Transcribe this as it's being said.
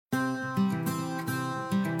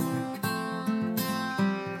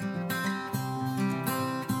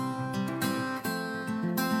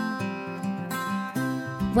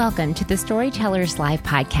Welcome to the Storytellers Live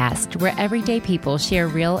podcast, where everyday people share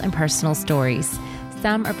real and personal stories.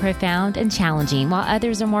 Some are profound and challenging, while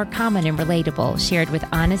others are more common and relatable, shared with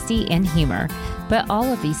honesty and humor. But all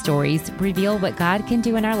of these stories reveal what God can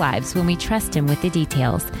do in our lives when we trust Him with the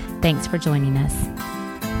details. Thanks for joining us.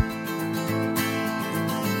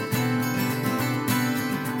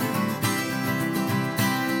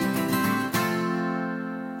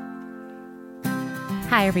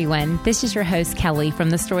 Hi, everyone. This is your host, Kelly, from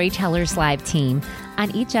the Storytellers Live team.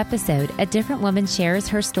 On each episode, a different woman shares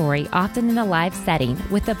her story, often in a live setting,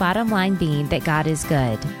 with the bottom line being that God is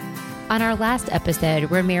good. On our last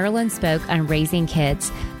episode, where Marilyn spoke on raising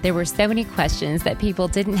kids, there were so many questions that people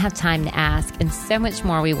didn't have time to ask and so much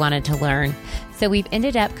more we wanted to learn. So we've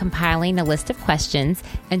ended up compiling a list of questions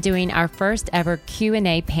and doing our first ever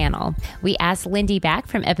Q&A panel. We asked Lindy back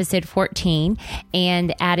from episode 14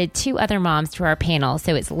 and added 2 other moms to our panel.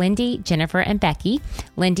 So it's Lindy, Jennifer, and Becky.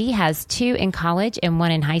 Lindy has 2 in college and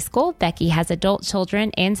 1 in high school. Becky has adult children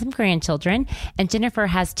and some grandchildren, and Jennifer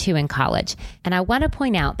has 2 in college. And I want to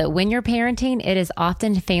point out that when you're parenting, it is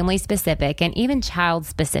often family specific and even child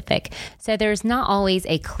specific. So there's not always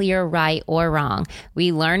a clear right or wrong.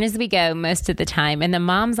 We learn as we go most of the time, and the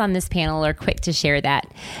moms on this panel are quick to share that.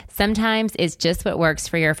 Sometimes it's just what works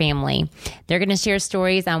for your family. They're going to share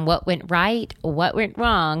stories on what went right, what went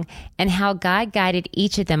wrong, and how God guided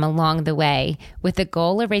each of them along the way with the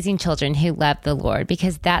goal of raising children who love the Lord,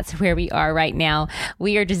 because that's where we are right now.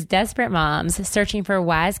 We are just desperate moms searching for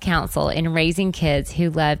wise counsel in raising kids who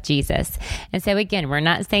love Jesus. And so again, we're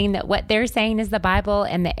not saying that what they're saying is the Bible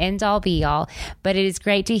and the end all be all, but it is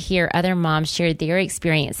great to hear other moms share their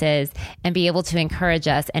experiences and be able to encourage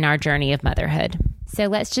us in our journey of motherhood. So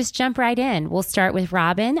let's just jump right in. We'll start with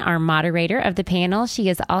Robin, our moderator of the panel. She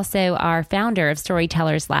is also our founder of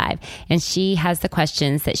Storytellers Live, and she has the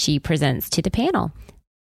questions that she presents to the panel.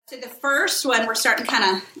 So the first one, we're starting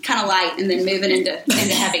kind of light and then moving into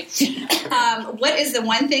heavy. What is the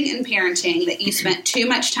one thing in parenting that you spent too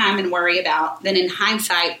much time and worry about that in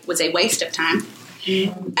hindsight was a waste of time?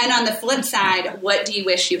 And on the flip side, what do you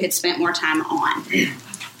wish you had spent more time on?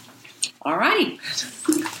 All righty.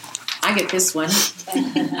 I get this one.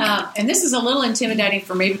 And this is a little intimidating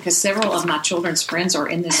for me because several of my children's friends are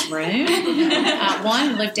in this room.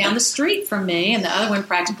 One lived down the street from me, and the other one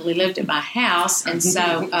practically lived at my house. And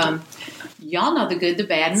so y'all know the good, the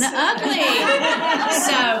bad, and the ugly.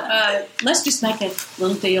 So let's just make a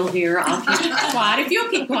little deal here. I'll keep quiet. If you'll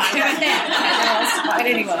keep quiet. How about that? But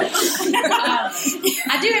anyway.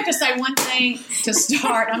 I do have to say one thing to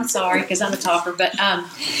start. I'm sorry because I'm a talker, but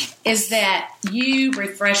is that you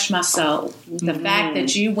refresh my soul. The fact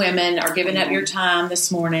that you women are giving up your time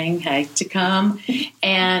this morning, to come,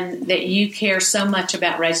 and that you care so much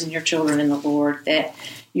about raising your children in the Lord, that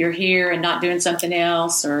you're here and not doing something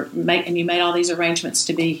else, and you made all these arrangements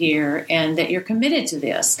to be here, and that you're committed to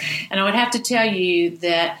this. And I would have to tell you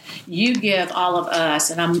that you give all of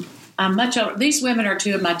us, and I'm much older. These women are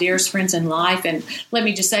 2 of my dearest friends in life, and let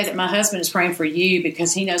me just say that my husband is praying for you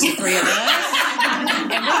because he knows the 3 of us.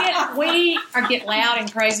 And we get loud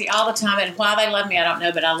and crazy all the time, and why they love me, I don't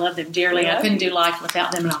know, but I love them dearly. I couldn't do life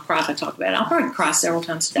without them, and I'll cry if I talk about it. I'll probably cry several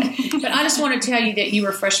times today. But I just want to tell you that you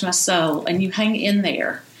refresh my soul, and you hang in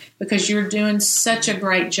there because you're doing such a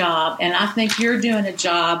great job, and I think you're doing a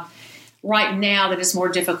job right now that is more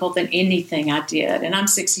difficult than anything I did. And I'm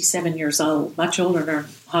 67 years old. My children are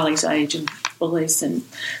Holly's age, and Felice and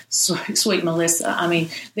sweet Melissa. I mean,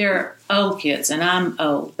 they're old kids, and I'm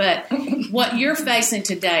old. But what you're facing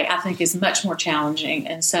today, I think, is much more challenging.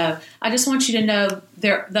 And so I just want you to know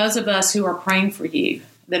those of us who are praying for you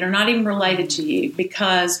that are not even related to you,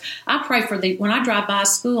 because I pray for when I drive by a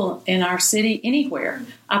school in our city, anywhere,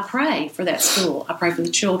 I pray for that school. I pray for the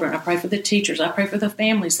children. I pray for the teachers. I pray for the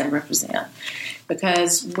families they represent,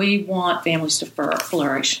 because we want families to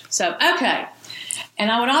flourish. So, okay. And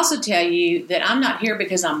I would also tell you that I'm not here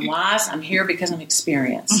because I'm wise. I'm here because I'm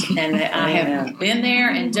experienced, and that I have been there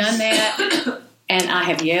and done that. And I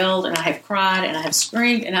have yelled, and I have cried, and I have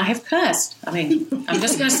screamed, and I have cussed. I mean, I'm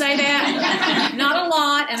just going to say that. Not a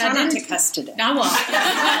lot. And I didn't cuss today. I won't.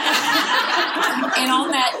 And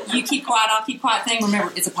on that, you keep quiet, I'll keep quiet thing,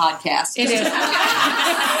 remember, it's a podcast. It is.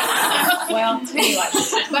 Well, anyway.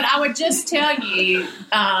 But I would just tell you,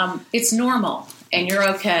 it's normal, and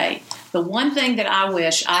you're okay. The one thing that I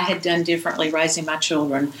wish I had done differently raising my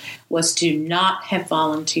children was to not have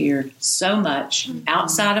volunteered so much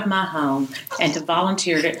outside of my home and to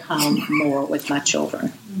volunteer at home more with my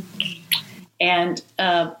children. And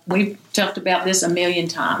we've talked about this a million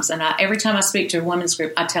times. And every time I speak to a women's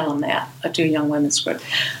group, I tell them that, to a young women's group.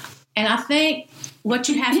 And I think what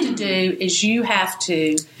you have to do is you have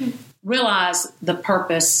to realize the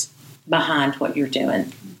purpose behind what you're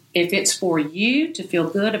doing. If it's for you to feel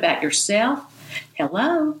good about yourself,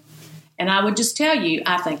 hello. And I would just tell you,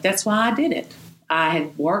 I think that's why I did it. I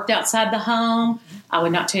had worked outside the home. I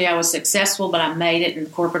would not tell you I was successful, but I made it in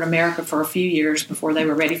corporate America for a few years before they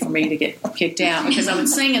were ready for me to get kicked out, because I would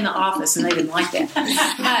sing in the office and they didn't like that.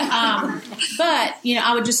 But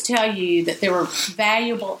I would just tell you that there were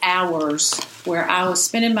valuable hours where I was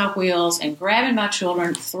spinning my wheels and grabbing my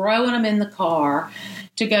children, throwing them in the car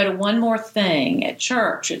to go to one more thing at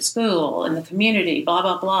church, at school, in the community, blah,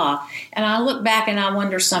 blah, blah. And I look back and I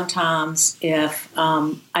wonder sometimes if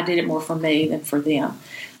I did it more for me than for them.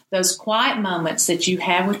 Those quiet moments that you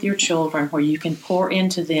have with your children where you can pour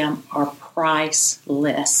into them are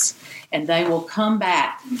priceless. And they will come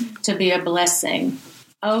back to be a blessing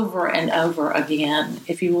over and over again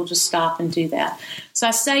if you will just stop and do that. So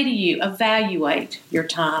I say to you, evaluate your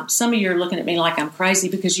time. Some of you are looking at me like I'm crazy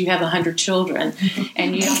because you have 100 children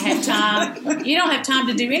and you don't have time. You don't have time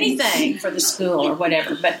to do anything for the school or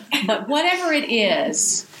whatever. But whatever it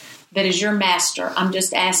is that is your master, I'm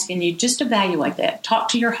just asking you, just evaluate that. Talk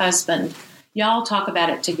to your husband. Y'all talk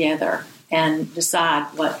about it together and decide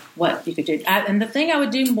what you could do. And the thing I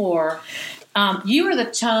would do more, you are the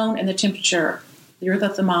tone and the temperature. You're the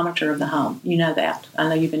thermometer of the home. You know that. I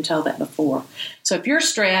know you've been told that before. So if you're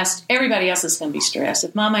stressed, everybody else is going to be stressed.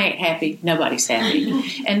 If mama ain't happy, nobody's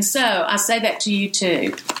happy. And so I say that to you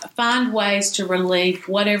too. Find ways to relieve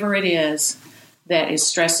whatever it is that is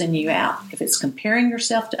stressing you out. If it's comparing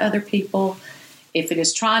yourself to other people, if it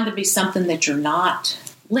is trying to be something that you're not,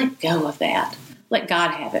 let go of that. Let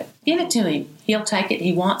God have it. Give it to Him. He'll take it.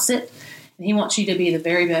 He wants it. And He wants you to be the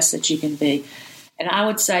very best that you can be. And I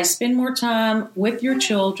would say spend more time with your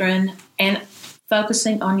children and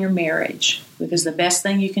focusing on your marriage, because the best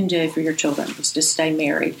thing you can do for your children is to stay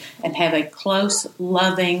married and have a close,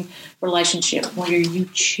 loving relationship where you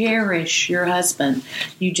cherish your husband.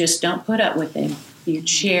 You just don't put up with him. You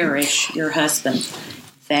cherish your husband.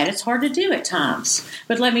 That is hard to do at times.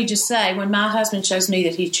 But let me just say, when my husband shows me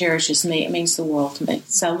that he cherishes me, it means the world to me.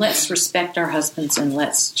 So let's respect our husbands and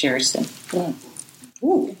let's cherish them. Yeah.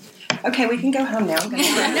 Ooh. Okay, we can go home now. Wow,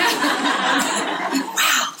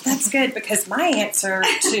 that's good, because my answer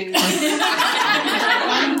to one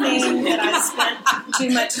thing that I spent too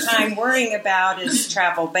much time worrying about is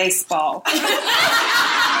travel baseball.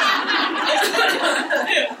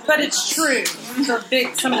 But it's true.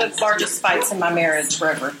 Some of the largest fights in my marriage were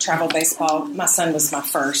over travel baseball. My son was my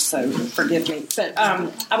first, so forgive me. But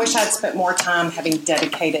I wish I'd spent more time having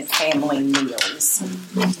dedicated family meals.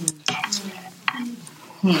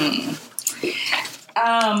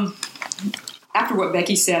 After what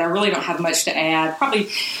Becky said, I really don't have much to add. Probably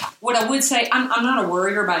what I would say, I'm not a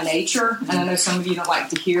worrier by nature, and I know some of you don't like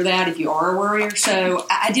to hear that if you are a worrier. So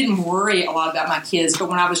I didn't worry a lot about my kids, but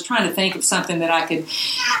when I was trying to think of something that I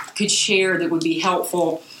could share that would be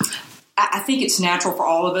helpful, I think it's natural for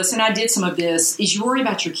all of us, and I did some of this, is you worry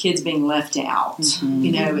about your kids being left out.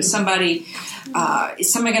 Mm-hmm. Is somebody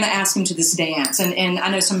going to ask them to this dance? And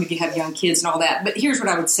I know some of you have young kids and all that, but here's what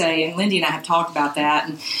I would say, and Lindy and I have talked about that,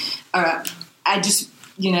 and I just,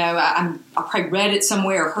 I probably read it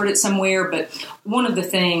somewhere or heard it somewhere, but one of the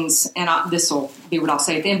things, and this will be what I'll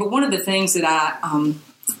say at the end, but one of the things that I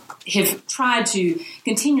have tried to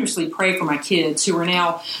continuously pray for my kids, who are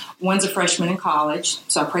now, one's a freshman in college,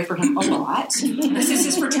 so I pray for him a lot. This is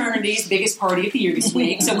his fraternity's biggest party of the year this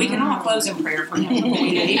week, so we can all close in prayer for him.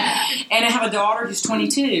 And I have a daughter who's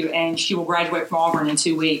 22, and she will graduate from Auburn in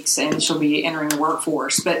 2 weeks, and she'll be entering the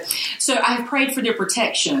workforce. But so I have prayed for their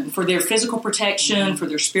protection, for their physical protection, for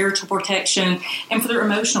their spiritual protection, and for their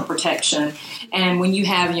emotional protection. And when you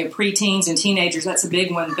have preteens and teenagers, that's a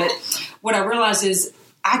big one. But what I realize is,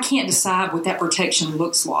 I can't decide what that protection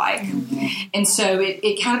looks like. Mm-hmm. And so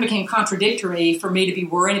it kind of became contradictory for me to be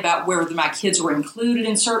worried about whether my kids were included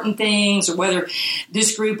in certain things or whether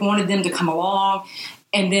this group wanted them to come along.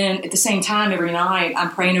 And then at the same time, every night,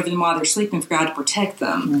 I'm praying over them while they're sleeping for God to protect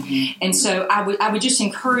them. Mm-hmm. And so I would just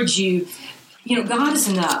encourage you, God is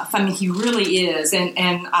enough. I mean, He really is. And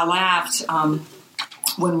I laughed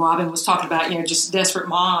when Robin was talking about, just desperate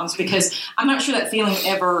moms, because I'm not sure that feeling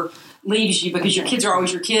ever leaves you, because your kids are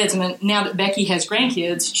always your kids, and then now that Becky has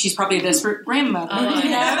grandkids, she's probably a desperate grandmother.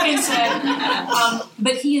 And so,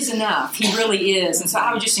 but He is enough. He really is. And so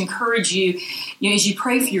I would just encourage you, as you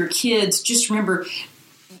pray for your kids, just remember,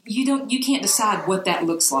 you can't decide what that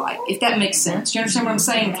looks like, if that makes sense. You understand what I'm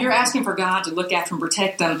saying? If you're asking for God to look after and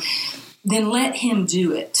protect them, then let Him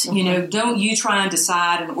do it. Don't you try and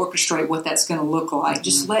decide and orchestrate what that's going to look like.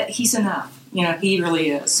 Just He's enough. He really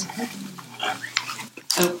is.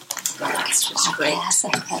 Oh, that's just great. Pass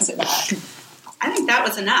it back. I think that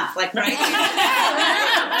was enough. Like, right?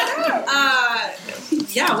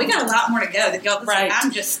 Yeah, we got a lot more to go. Right.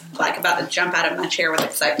 I'm just like about to jump out of my chair with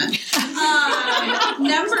excitement.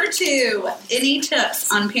 Number 2, any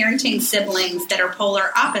tips on parenting siblings that are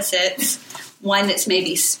polar opposites? One that's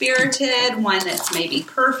maybe spirited, one that's maybe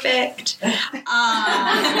perfect, all in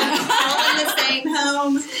the same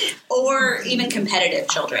home, or even competitive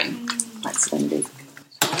children. That's going to be.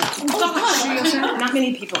 Not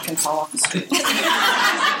many people can fall off the street.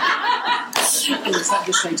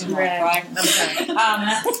 Right.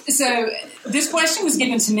 So this question was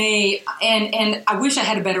given to me, and I wish I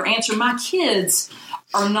had a better answer. My kids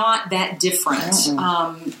are not that different.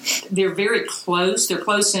 They're very close. They're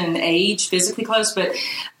close in age, physically close, but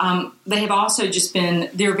they have also just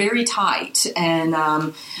they're very tight. And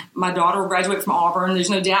my daughter will graduate from Auburn. There's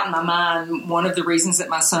no doubt in my mind one of the reasons that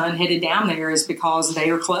my son headed down there is because they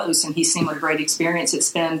are close, and he's seen what a great experience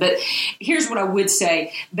it's been. But here's what I would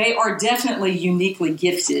say. They are definitely uniquely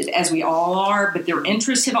gifted, as we all are, but their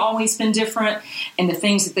interests have always been different and the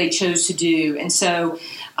things that they chose to do. And so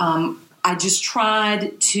I just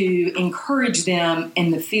tried to encourage them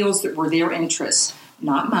in the fields that were their interests,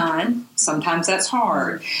 not mine. Sometimes that's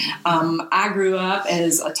hard. I grew up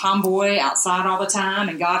as a tomboy outside all the time,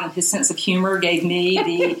 and God, in His sense of humor, gave me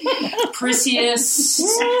the priciest,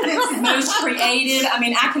 most creative. I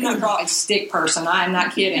mean, I cannot draw a stick person. I am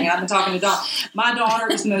not kidding. I've been talking to Dawn. My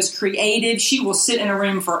daughter is the most creative. She will sit in a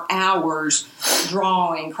room for hours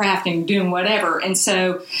drawing, crafting, doing whatever. And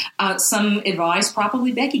so some advice,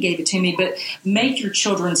 probably Becky gave it to me, but make your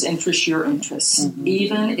children's interests your interests,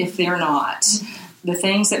 even if they're not. The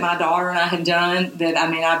things that my daughter and I have done that, I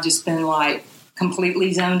mean, I've just been like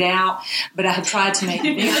completely zoned out, but I have tried to make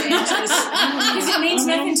their interests, because it means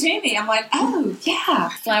nothing to me. I'm like, oh, yeah.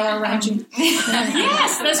 Flower arranging.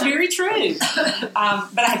 Yes, that's very true. But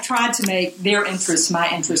I have tried to make their interests my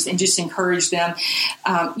interests and just encourage them.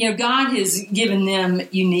 God has given them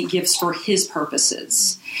unique gifts for His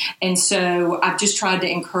purposes. And so I've just tried to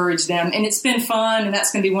encourage them, and it's been fun. And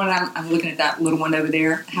that's going to be one. I'm looking at that little one over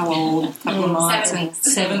there. How old? A couple of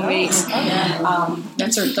months, 7 weeks.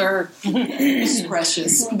 That's her third. It's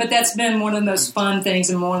precious. But that's been one of the most fun things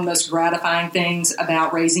and one of the most gratifying things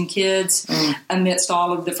about raising kids amidst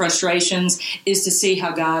all of the frustrations is to see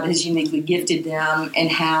how God has uniquely gifted them and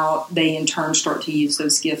how they in turn start to use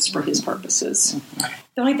those gifts for His purposes.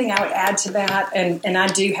 The only thing I would add to that, and I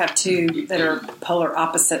do have 2 that are polar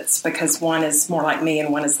opposites because one is more like me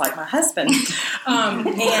and one is like my husband.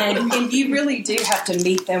 And you really do have to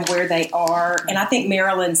meet them where they are. And I think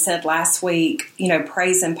Marilyn said last week,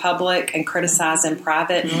 praise in public and criticize in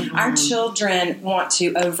private. Our children want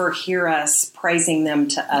to overhear us praising them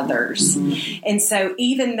to others. And so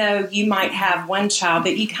even though you might have one child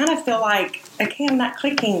that you kind of feel like, okay, I'm not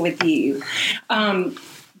clicking with you,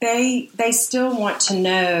 They still want to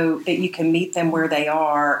know that you can meet them where they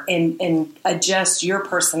are and adjust your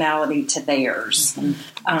personality to theirs.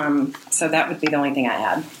 So that would be the only thing I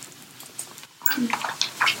add.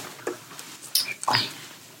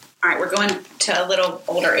 All right, we're going to a little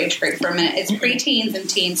older age group for a minute. As preteens and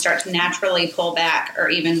teens start to naturally pull back or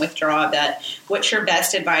even withdraw a bit, what's your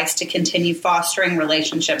best advice to continue fostering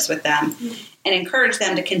relationships with them and encourage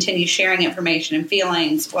them to continue sharing information and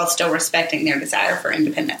feelings while still respecting their desire for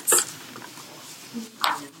independence?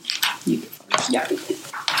 Yeah.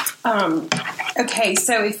 Okay,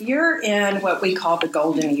 so if you're in what we call the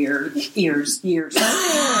golden years, You're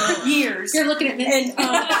looking at me.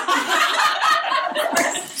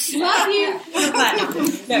 Love you.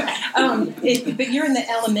 But you're in the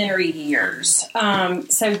elementary years.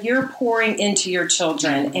 So you're pouring into your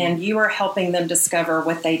children and you are helping them discover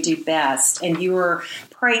what they do best. And you are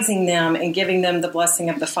praising them and giving them the blessing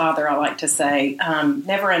of the Father, I like to say.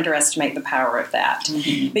 Never underestimate the power of that.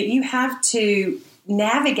 But you have to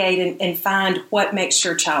navigate and find what makes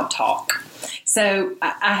your child talk. So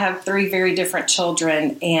I have 3 very different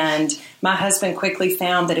children, and my husband quickly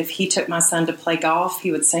found that if he took my son to play golf, he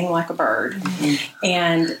would sing like a bird.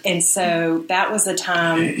 And so that was a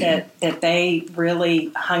time that they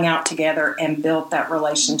really hung out together and built that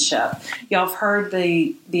relationship. Y'all have heard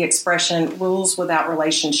the expression, rules without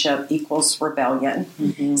relationship equals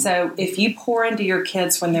rebellion. So if you pour into your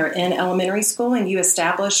kids when they're in elementary school and you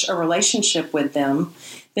establish a relationship with them,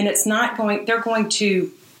 then they're going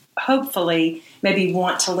to hopefully maybe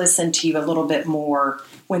want to listen to you a little bit more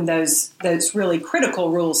when those really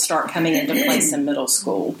critical rules start coming into place in middle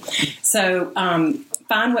school. So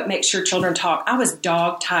find what makes your children talk. I was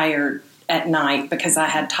dog tired at night because I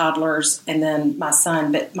had toddlers and then my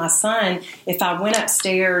son. But my son, if I went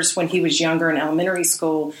upstairs when he was younger in elementary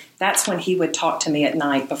school, that's when he would talk to me at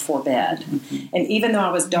night before bed. Mm-hmm. And even though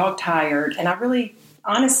I was dog tired, and I really,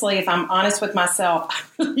 honestly, if I'm honest with myself, I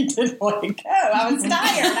really didn't want to go. I was tired.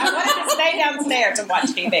 I wanted to stay downstairs and watch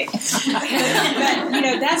TV.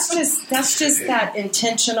 But that's just that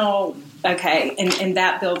intentional. Okay, and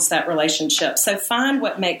that builds that relationship. So find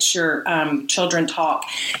what makes your children talk.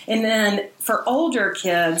 And then for older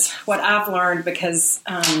kids, what I've learned, because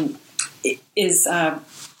my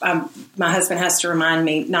husband has to remind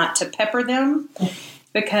me not to pepper them,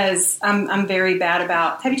 because I'm very bad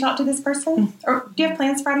about, have you talked to this person? Or do you have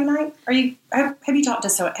plans Friday night? Have you talked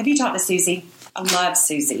to Susie? I love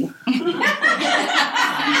Susie.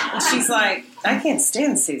 And she's like, I can't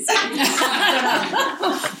stand Susie.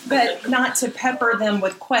 But not to pepper them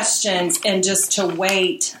with questions and just to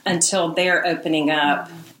wait until they're opening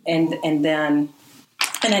up. And then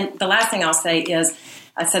the last thing I'll say is,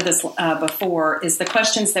 I said this before, is the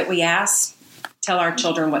questions that we ask tell our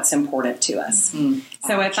children what's important to us. Mm.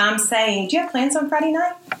 So if I'm saying, do you have plans on Friday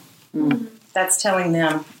night? Mm. That's telling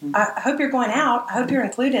them, I hope you're going out. I hope you're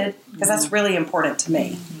included, because that's really important to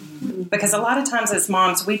me. Because a lot of times as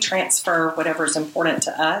moms, we transfer whatever's important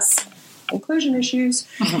to us, inclusion issues,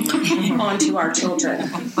 onto our children.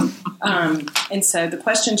 And so the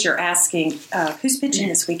questions you're asking, who's pitching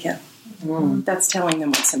this weekend? That's telling them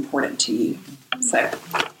what's important to you. So,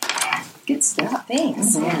 good stuff.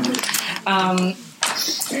 Thanks.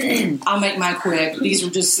 I'll make mine quick. These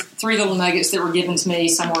were just 3 little nuggets that were given to me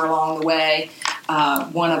somewhere along the way.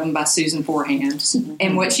 One of them by Susan Forehand. Mm-hmm.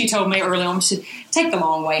 And what she told me early on, she said, take the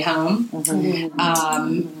long way home.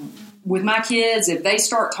 Mm-hmm. With my kids, if they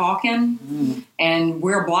start talking and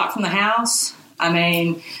we're a block from the house, I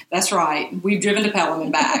mean, that's right. We've driven to Pelham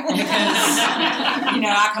and back because,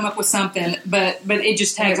 I come up with something, but it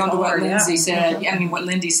just tags on to what Lindsay said. I mean, what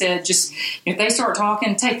Lindy said, just if they start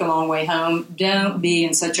talking, take the long way home. Don't be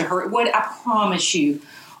in such a hurry. I promise you,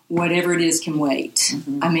 whatever it is can wait.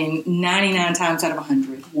 Mm-hmm. I mean, 99 times out of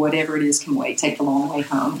 100, whatever it is can wait. Take the long way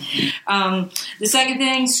home. The second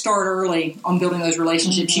thing, start early on building those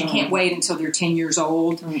relationships. Mm-hmm. You can't wait until they're 10 years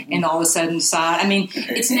old and all of a sudden decide. I mean,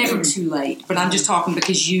 it's never too late, but I'm just talking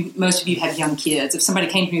because most of you have young kids. If somebody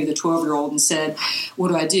came to me with a 12-year-old and said, what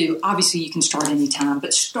do I do? Obviously, you can start any time,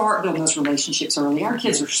 but start building those relationships early. Our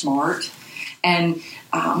kids are smart. And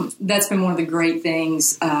that's been one of the great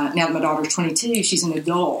things. Now that my daughter's 22, she's an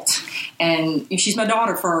adult. And she's my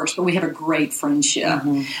daughter first, but we have a great friendship.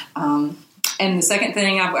 Mm-hmm. And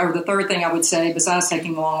the third thing I would say, besides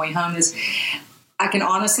taking the long way home, is I can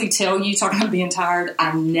honestly tell you, talking about being tired,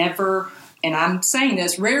 I never... And I'm saying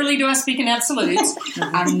this, rarely do I speak in absolutes.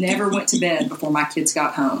 I never went to bed before my kids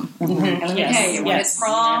got home. Mm-hmm. And let me tell you, when it's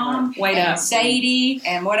prom, and Sadie,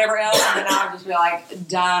 and whatever else, and then I would just be like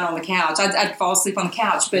dying on the couch. I'd fall asleep on the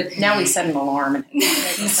couch. But now we set an alarm.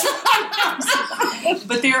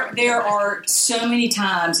 But there are so many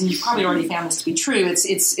times, and you've probably already found this to be true.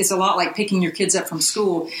 It's a lot like picking your kids up from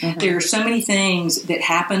school. Mm-hmm. There are so many things that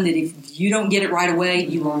happen that if you don't get it right away,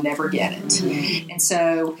 you will never get it. Mm-hmm. And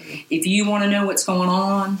so if you want to know what's going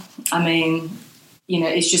on, I mean,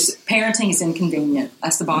 it's just parenting is inconvenient.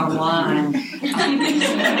 That's the bottom line. And right?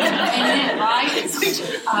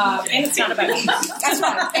 And it's not about me. That's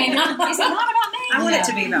right. And it's not about me. I want it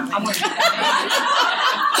to be about me.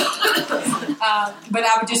 But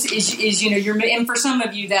I would just and for some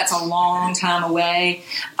of you that's a long time away.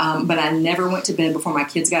 But I never went to bed before my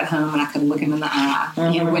kids got home and I could look them in the eye.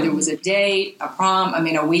 Mm-hmm. Whether it was a date, a prom,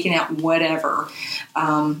 a weekend out, whatever.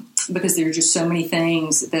 Because there are just so many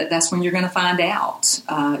things that's when you're going to find out,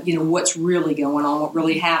 what's really going on, what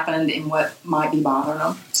really happened, and what might be bothering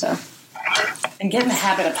them. So, and get in the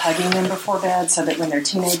habit of hugging them before bed, so that when they're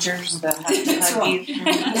teenagers, they'll have to hug you.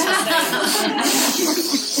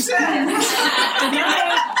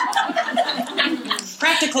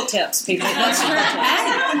 Practical tips, people.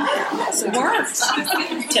 It works.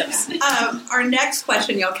 Tips. Our next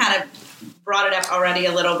question, y'all kind of brought it up already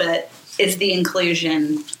a little bit, is the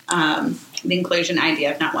inclusion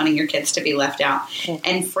idea of not wanting your kids to be left out,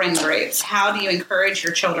 and friend groups. How do you encourage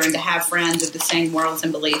your children to have friends of the same morals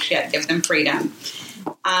and beliefs, yet give them freedom?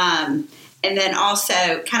 And then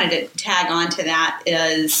also, kind of to tag on to that,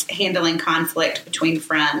 is handling conflict between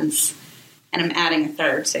friends. And I'm adding a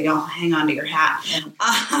third, so y'all hang on to your hat.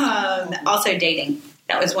 Also dating.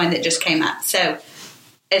 That was one that just came up. So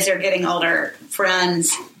as they're getting older,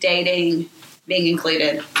 friends, dating, being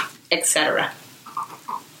included, etc.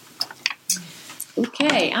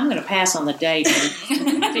 Okay, I'm going to pass on the dating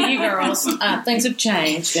to you girls. Things have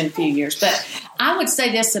changed in a few years. But I would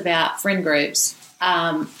say this about friend groups.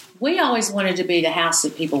 We always wanted to be the house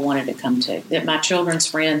that people wanted to come to, that my children's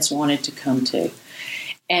friends wanted to come to.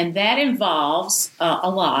 And that involves a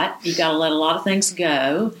lot. You've got to let a lot of things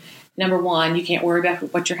go. Number one, you can't worry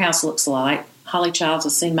about what your house looks like. Holly Childs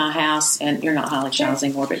has seen my house, and you're not Holly Childs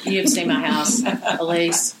anymore, but you've seen my house,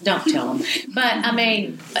 Elise. Don't tell them. But, I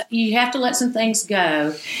mean, you have to let some things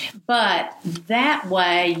go. But that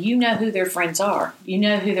way, you know who their friends are. You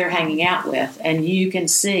know who they're hanging out with, and you can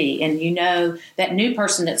see. And you know that new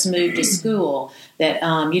person that's moved to school that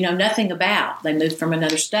you know nothing about. They moved from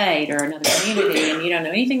another state or another community, and you don't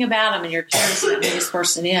know anything about them, and you're curious about who this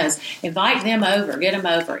person is. Invite them over. Get them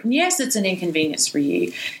over. And yes, it's an inconvenience for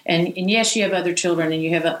you. And yes, you have other children, and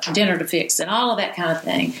you have a dinner to fix, and all of that kind of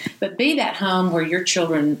thing. But be that home where your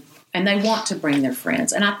children, and they want to bring their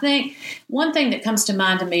friends. And I think one thing that comes to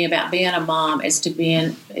mind to me about being a mom is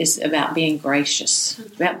about being gracious.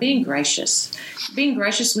 About being gracious. Being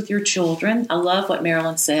gracious with your children. I love what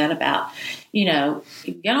Marilyn said about, you know,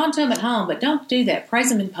 get on to them at home, but don't do that. Praise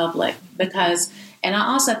them in public. And I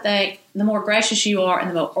also think the more gracious you are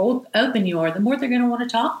and the more open you are, the more they're going to want to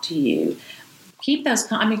talk to you. Keep those,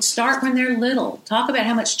 start when they're little. Talk about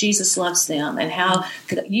how much Jesus loves them and how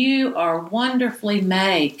you are wonderfully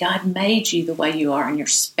made. God made you the way you are, and you're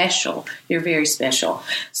special. You're very special.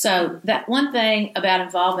 So that one thing about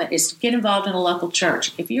involvement is to get involved in a local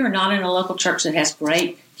church. If you are not in a local church that has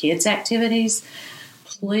great kids activities,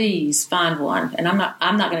 please find one. And I'm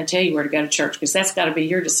not going to tell you where to go to church, because that's got to be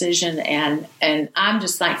your decision. And I'm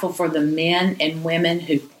just thankful for the men and women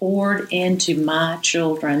who poured into my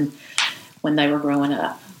children when they were growing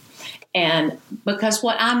up. And because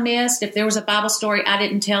what I missed, if there was a Bible story I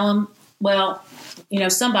didn't tell them, well, you know,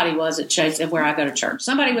 somebody was at church where I go to church.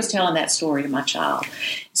 Somebody was telling that story to my child.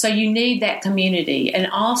 So you need that community. And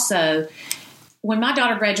also, when my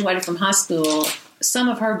daughter graduated from high school, some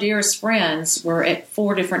of her dearest friends were at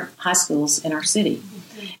 4 different high schools in our city.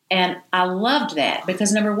 And I loved that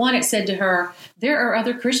because, number one, it said to her, there are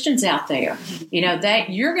other Christians out there. You know, that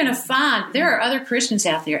you're going to find there are other Christians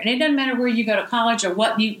out there. And it doesn't matter where you go to college or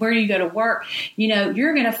where you go to work. You know,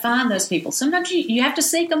 you're going to find those people. Sometimes you have to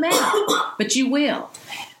seek them out, but you will.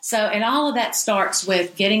 So, and all of that starts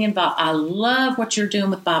with getting involved. I love what you're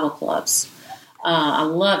doing with Bible clubs. I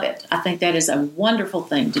love it. I think that is a wonderful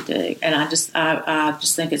thing to do. And I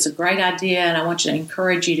just think it's a great idea, and I want to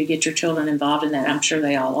encourage you to get your children involved in that. I'm sure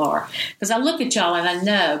they all are. Because I look at y'all and I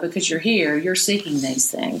know, because you're here, you're seeking these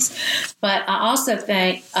things. But I also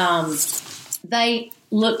think they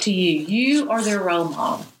look to you. You are their role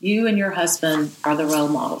model. You and your husband are the role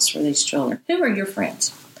models for these children. Who are your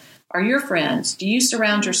friends? Are your friends? Do you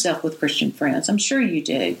surround yourself with Christian friends? I'm sure you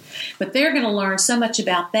do. But they're going to learn so much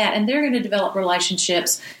about that, and they're going to develop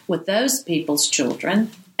relationships with those people's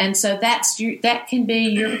children. And so that can be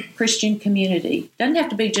your Christian community. It doesn't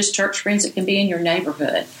have to be just church friends. It can be in your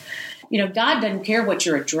neighborhood. You know, God doesn't care what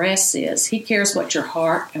your address is. He cares what your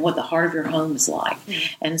heart and what the heart of your home is like.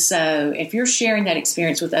 And so if you're sharing that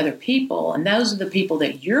experience with other people, and those are the people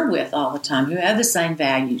that you're with all the time, who have the same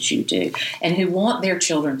values you do, and who want their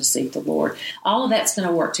children to seek the Lord, all of that's going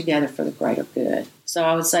to work together for the greater good. So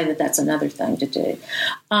I would say that that's another thing to do.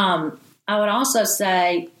 I would also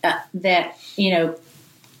say that, you know,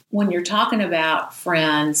 when you're talking about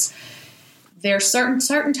friends, there are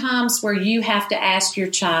certain times where you have to ask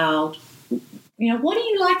your child, you know, what do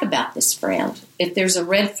you like about this friend? If there's a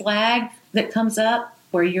red flag that comes up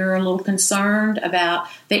where you're a little concerned about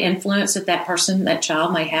the influence that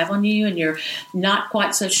child may have on you, and you're not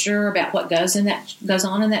quite so sure about what goes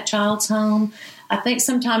on in that child's home, I think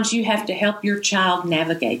sometimes you have to help your child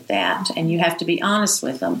navigate that, and you have to be honest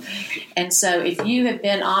with them. And so if you have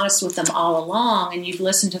been honest with them all along, and you've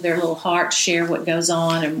listened to their little hearts share what goes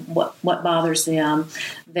on and what bothers them,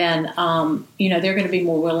 then, you know, they're going to be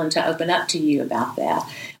more willing to open up to you about that.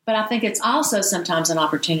 But I think it's also sometimes an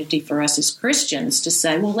opportunity for us as Christians to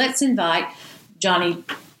say, well, let's invite Johnny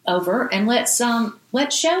over and let's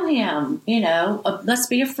show him, you know, let's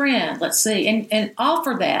be a friend. Let's see, and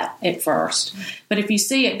offer that at first. But if you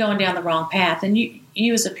see it going down the wrong path, then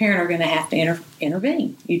you as a parent are going to have to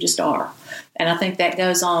intervene. You just are. And I think that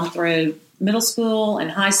goes on through middle school and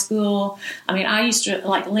high school. I mean, I used to,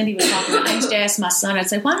 like Lindy was talking about, I used to ask my son, I'd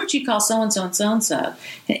say, why don't you call so-and-so and so-and-so?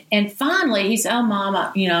 And finally he said, oh, Mom,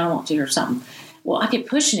 I don't want to, or something. Well, I kept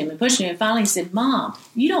pushing him. And finally he said, Mom,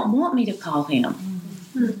 you don't want me to call him.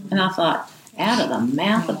 And I thought, out of the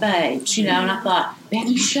mouth of babes, you know, and I thought,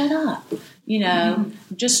 Becky, shut up. You know,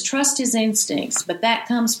 just trust his instincts. But that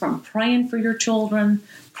comes from praying for your children,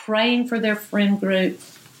 praying for their friend group,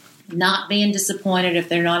 not being disappointed if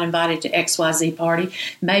they're not invited to XYZ party.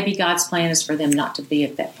 Maybe God's plan is for them not to be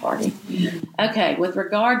at that party. Okay, with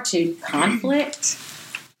regard to conflict,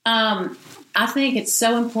 I think it's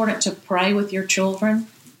so important to pray with your children,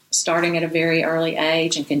 starting at a very early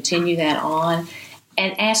age, and continue that on,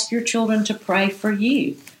 and ask your children to pray for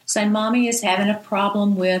you. Say, Mommy is having a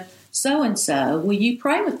problem with so-and-so. Will you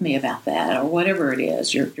pray with me about that? Or whatever it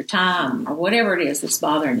is, your time, or whatever it is that's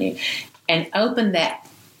bothering you. And open that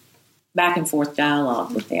back and forth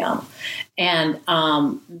dialogue with them. And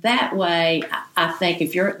that way, I think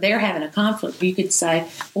if they're having a conflict, you could say,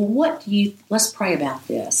 well, let's pray about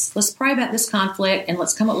this. Let's pray about this conflict, and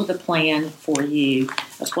let's come up with a plan for you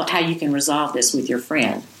of how you can resolve this with your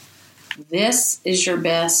friend. This is your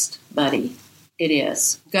best buddy. It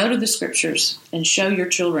is. Go to the scriptures and show your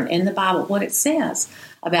children in the Bible what it says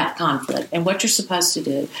about conflict and what you're supposed to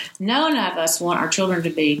do. None of us want our children to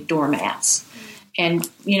be doormats. And,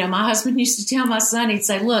 my husband used to tell my son, he'd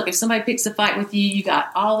say, look, if somebody picks a fight with you, you got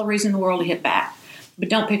all the reason in the world to hit back. But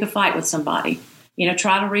don't pick a fight with somebody.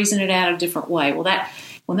 Try to reason it out a different way. Well,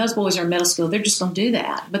 when those boys are in middle school, they're just going to do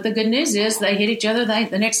that. But the good news is they hit each other.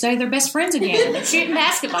 The next day, they're best friends again. They're shooting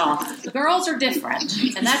basketball. The girls are different.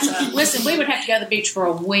 And listen, we would have to go to the beach for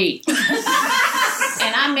a week.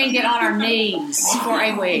 And I mean get on our knees for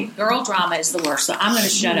a week. Girl drama is the worst, so I'm going to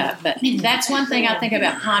shut up. But that's one thing I think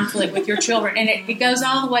about conflict with your children. And it goes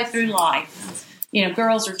all the way through life.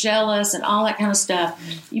 Girls are jealous and all that kind of stuff.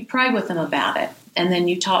 You pray with them about it. And then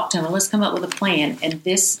you talk to them. And let's come up with a plan. And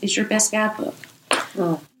this is your best guidebook.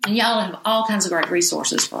 And y'all have all kinds of great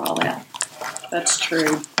resources for all that. That's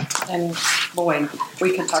true. And boy,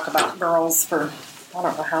 we could talk about girls for I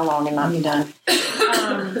don't know how long and not be done.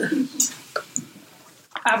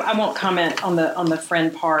 I won't comment on the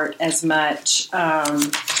friend part as much. I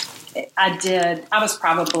was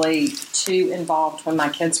probably too involved when my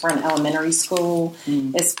kids were in elementary school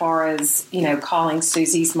as far as, calling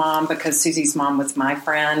Susie's mom, because Susie's mom was my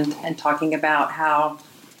friend, and talking about how,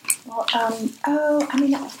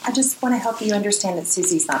 I just want to help you understand that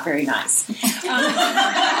Susie's not very nice.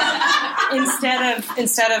 Instead of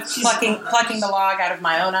plucking the log out of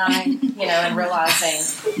my own eye, and realizing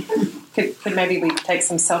could maybe we take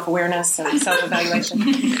some self-awareness and self-evaluation.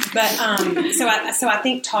 But so I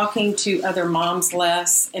think talking to other moms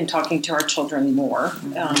less and talking to our children more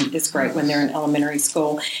is great when they're in elementary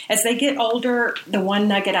school. As they get older, the one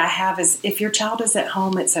nugget I have is if your child is at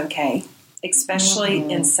home, it's okay. Especially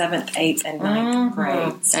in 7th, 8th, and 9th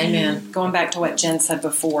grades. Amen. Going back to what Jen said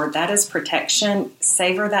before, that is protection.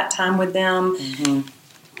 Savor that time with them.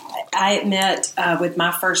 I admit, with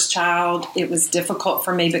my first child, it was difficult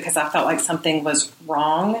for me because I felt like something was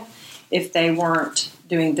wrong if they weren't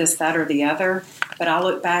doing this, that, or the other. But I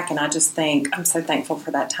look back and I just think I'm so thankful for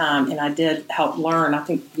that time. And I did help learn. I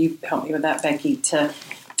think you helped me with that, Becky, to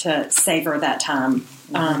savor that time.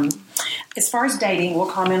 As far as dating, we'll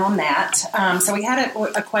comment on that. So we had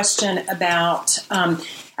a question about,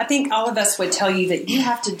 I think all of us would tell you that you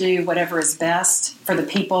have to do whatever is best for the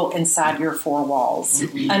people inside your four walls,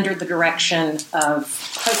 under the direction of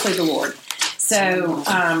hopefully the Lord. So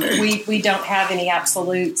we don't have any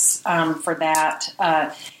absolutes for that.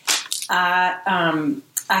 I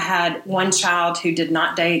had one child who did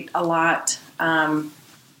not date a lot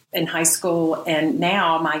in high school, and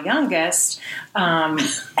now my youngest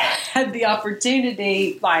had the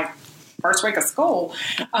opportunity, like first week of school,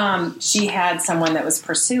 she had someone that was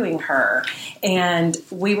pursuing her, and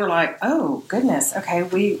we were like, oh goodness, okay,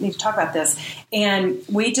 we need to talk about this. And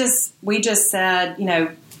we just said,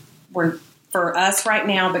 we're, for us right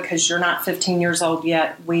now, because you're not 15 years old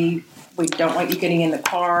yet, we don't want you getting in the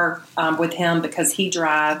car with him because he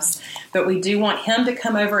drives, but we do want him to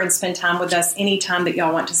come over and spend time with us anytime that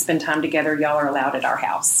y'all want to spend time together. Y'all are allowed at our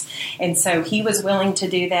house. And so he was willing to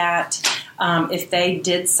do that. If they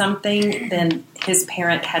did something, then his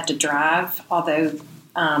parent had to drive, although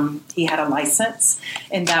he had a license,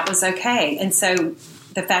 and that was okay. And so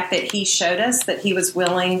the fact that he showed us that he was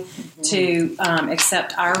willing to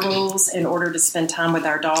accept our rules in order to spend time with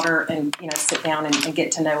our daughter and, sit down and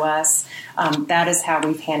get to know us, that is how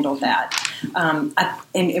we've handled that.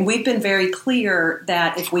 And we've been very clear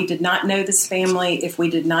that if we did not know this family, if we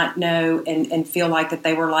did not know and feel like that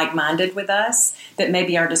they were like-minded with us, that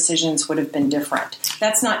maybe our decisions would have been different.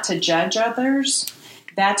 That's not to judge others.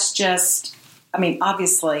 That's just...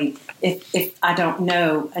 obviously, if I don't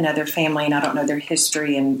know another family and I don't know their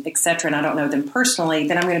history and et cetera, and I don't know them personally,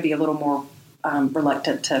 then I'm going to be a little more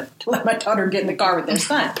reluctant to let my daughter get in the car with their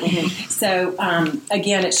son. So,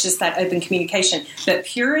 again, it's just that open communication. But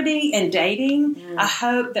purity and dating, I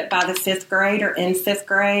hope that by the 5th grade or in 5th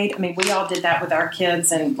grade, I mean, we all did that with our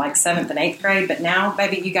kids in like 7th and 8th grade, but now,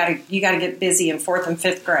 baby, you got to get busy in 4th and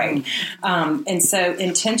 5th grade. And so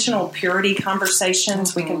intentional purity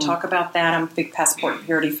conversations, we can talk about that. I'm a big Passport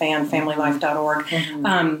Purity fan,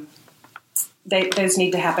 familylife.org. Those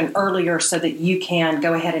need to happen earlier so that you can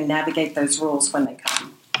go ahead and navigate those rules when they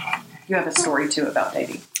come. You have a story, too, about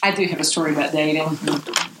dating. I do have a story about dating.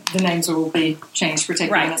 The names will be changed for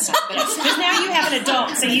taking innocent. Because now you have an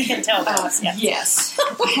adult, so you can tell us. Yes.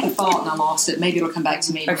 I had a thought and I lost it. Maybe it'll come back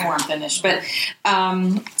to me before I'm finished. But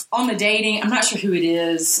on the dating, I'm not sure who it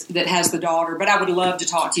is that has the daughter, but I would love to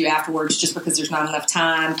talk to you afterwards just because there's not enough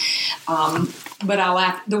time.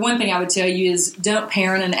 But the one thing I would tell you is don't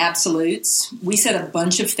parent in absolutes. We said a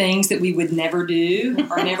bunch of things that we would never do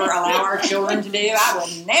or never allow our children to do. I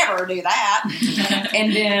would never do that.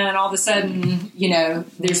 And then all of a sudden,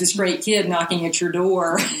 there's this great kid knocking at your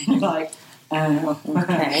door. And you're like, oh,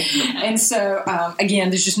 okay. And so, again,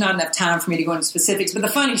 there's just not enough time for me to go into specifics. But the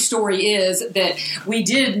funny story is that we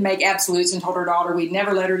did make absolutes and told our daughter we'd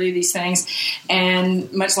never let her do these things.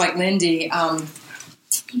 And much like Lindy,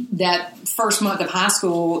 that first month of high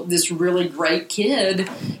school, this really great kid,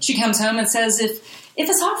 she comes home and says, if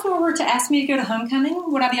a sophomore were to ask me to go to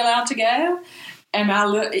homecoming, would I be allowed to go? And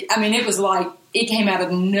it was like, it came out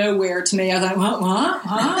of nowhere to me. I was like, what?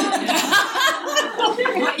 Huh?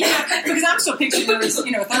 Because I'm still picturing her as, a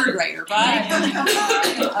 3rd grader,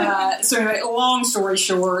 right? So anyway, long story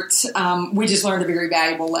short, we just learned a very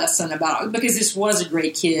valuable lesson about it because this was a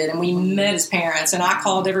great kid, and we met his parents, and I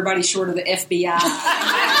called everybody short of the FBI.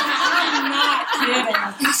 I'm not kidding.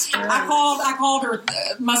 I called her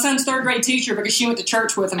my son's 3rd grade teacher because she went to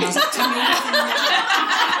church with him. I was like, tell me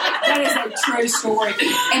that is a true story.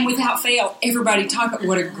 And without fail, everybody talked about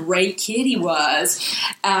what a great kid he was.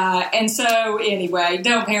 And so anyway,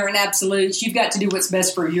 don't parent absolutes. You've got to do what's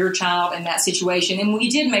best for your child in that situation. And we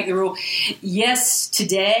did make the rule, yes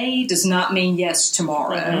today does not mean yes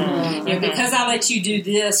tomorrow. Because I let you do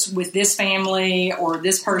this with this family or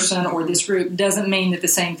this person or this group doesn't mean that the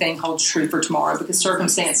same thing holds true for tomorrow because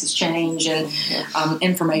circumstances change and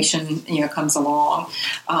information comes along.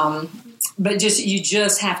 But you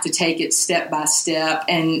just have to take it step by step.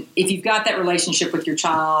 And if you've got that relationship with your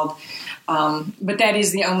child, but that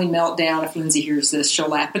is the only meltdown. If Lindsay hears this, she'll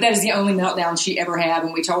laugh. But that is the only meltdown she ever had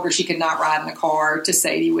when we told her she could not ride in the car to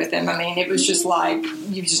Sadie with him. I mean, it was just like,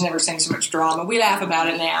 you've just never seen so much drama. We laugh about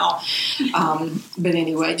it now. But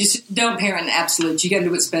anyway, just don't parent in absolutes. You got to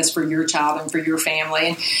do what's best for your child and for your family.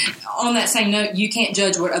 And on that same note, you can't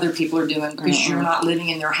judge what other people are doing because you're not living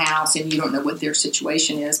in their house and you don't know what their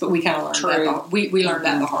situation is. But we kind of learned that. We learned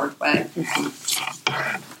that the hard way.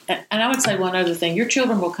 And I would say one other thing. Your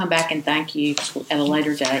children will come back and thank you at a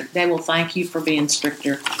later date. They will thank you for being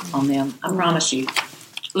stricter on them. I promise you.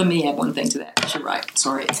 Let me add one thing to that. You're right.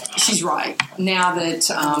 Sorry. She's right. Now that,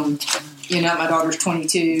 my daughter's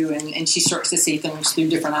 22 and she starts to see things through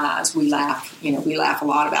different eyes, we laugh. We laugh a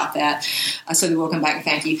lot about that. So they will come back and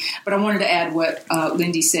thank you. But I wanted to add what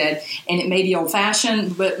Lindy said, and it may be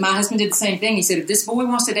old-fashioned, but my husband did the same thing. He said, if this boy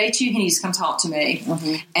wants to date you, he needs to come talk to me.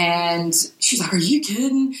 And she's like, are you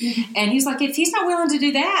kidding? And he's like, if he's not willing to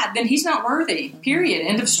do that, then he's not worthy, period,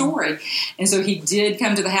 end of story. And so he did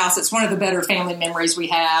come to the house. It's one of the better family memories we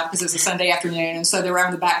have because it's a Sunday afternoon. And so they were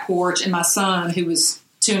on the back porch, and my son, who was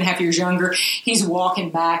 2.5 years younger, he's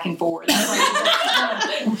walking back and forth.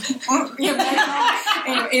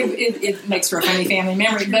 It makes for a funny family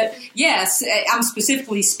memory. But yes, I'm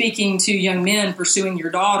specifically speaking to young men pursuing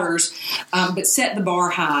your daughters, but set the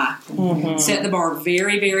bar high. Set the bar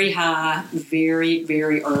very, very high, very,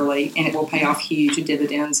 very early, and it will pay off huge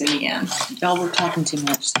dividends in the end. Y'all were talking too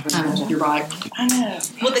much. You're right. I know.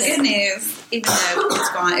 Well, the good news, even though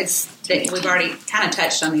it's gone, it's that we've already kind of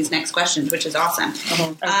touched on these next questions, which is awesome.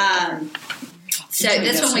 So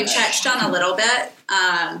this one we touched on a little bit,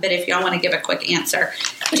 but if y'all want to give a quick answer.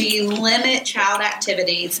 Do you limit child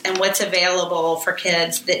activities and what's available for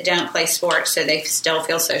kids that don't play sports so they still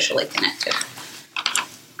feel socially connected?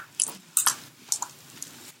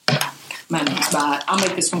 My name's Bite. I'll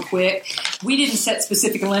make this one quick. We didn't set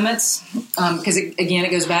specific limits because, again,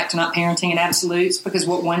 it goes back to not parenting in absolutes because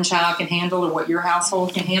what one child can handle or what your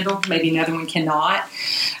household can handle, maybe another one cannot.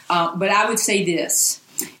 But I would say this,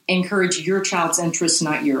 encourage your child's interests,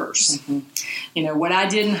 not yours. You know, what I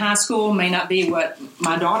did in high school may not be what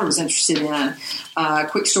my daughter was interested in.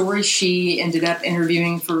 Quick story, she ended up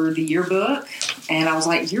interviewing for the yearbook, and I was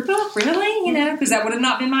like, yearbook? Really? You know, because that would have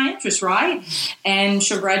not been my interest, right? And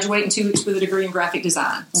she'll graduate in 2 weeks with a degree in graphic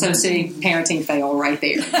design. So see, parenting fail right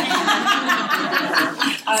there.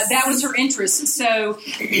 That was her interest. So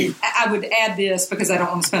I would add this because I don't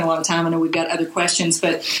want to spend a lot of time. I know we've got other questions,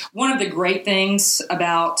 but one of the great things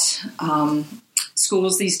about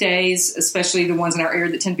schools these days, especially the ones in our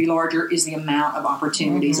area that tend to be larger, is the amount of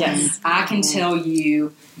opportunities. Yes. I can tell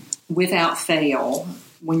you without fail,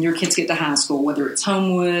 when your kids get to high school, whether it's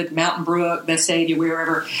Homewood, Mountain Brook, Vestavia,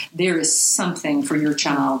 wherever, there is something for your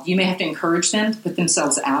child. You may have to encourage them to put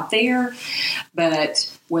themselves out there,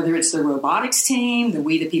 but whether it's the robotics team, the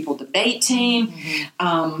We the People debate team,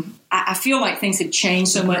 I feel like things had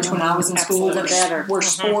changed so much when I was in school where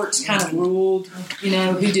sports kind of ruled, you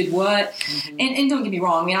know, who did what. And don't get me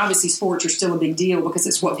wrong, I mean, obviously sports are still a big deal because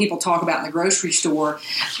it's what people talk about in the grocery store,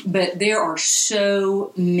 but there are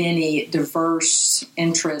so many diverse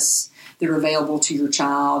interests that are available to your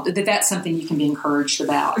child, that's something you can be encouraged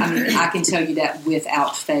about. I mean, I can tell you that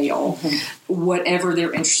without fail. Whatever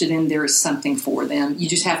they're interested in, there is something for them. You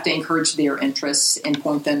just have to encourage their interests and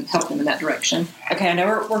help them in that direction. Okay, I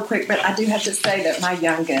know we're quick, but I do have to say that my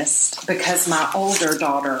youngest, because my older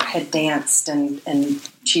daughter had danced and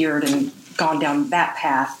cheered and gone down that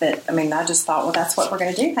path, that, I mean, I just thought, well, that's what we're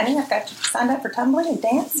going to do, honey. I've got you signed up for tumbling and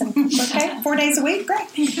dance, and okay, 4 days a week, great.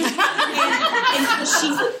 And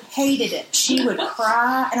she hated it. She would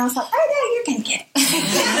cry, and I was like, oh, no, you're going to get it.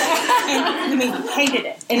 And I mean, hated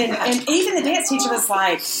it. And even the dance teacher was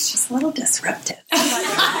like, she's a little disruptive.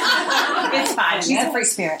 I'm like, it's fine. She's a free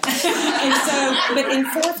spirit. And so, but in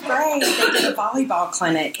 4th grade, they did a volleyball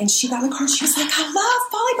clinic, and she got in the car, and she was like, I love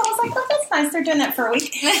volleyball. I was like, oh, that's nice. They're doing that for a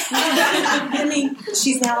week. I mean,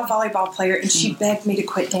 she's now a volleyball player, and she begged me to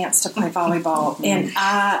quit dance to play volleyball. And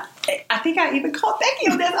I think I even called Becky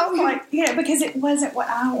on this. I was like, you know, because it wasn't what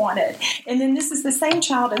I wanted. And then this is the same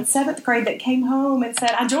child in 7th grade that came home and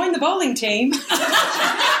said, I joined the bowling team.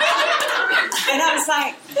 And I was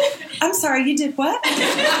like, I'm sorry, you did what?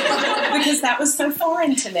 Because that was so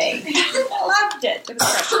foreign to me. I loved it. It was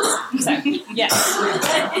precious. So, yes.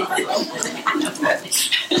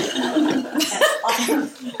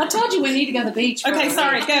 I told you we need to go to the beach. Okay,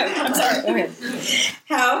 sorry, go. I'm sorry. Go ahead.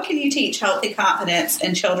 How can you teach healthy confidence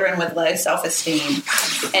in children with low self-esteem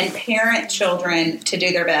and parent children to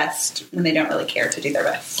do their best when they don't really care to do their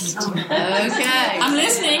best? Okay. I'm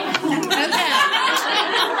listening. Okay.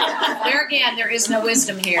 There again, there is no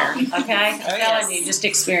wisdom here. Okay, I'm telling you, just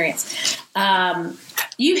experience.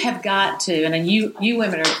 You have got to, and you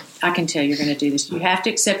women are. I can tell you're going to do this. You have to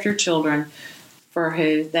accept your children for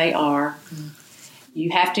who they are.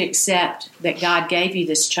 You have to accept that God gave you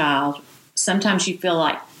this child. Sometimes you feel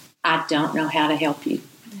like, I don't know how to help you.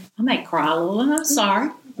 I may cry a little, and I'm sorry,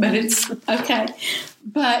 but it's okay.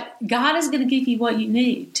 But God is going to give you what you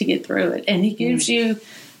need to get through it, and He gives you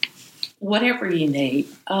whatever you need.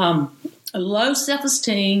 Low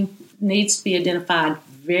self-esteem needs to be identified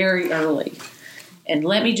very early. And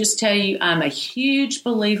let me just tell you, I'm a huge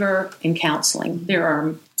believer in counseling. There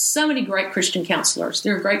are so many great Christian counselors.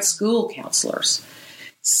 There are great school counselors.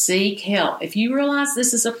 Seek help. If you realize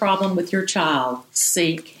this is a problem with your child,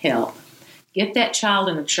 seek help. Get that child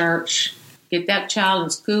in a church. Get that child in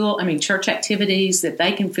school. I mean, church activities that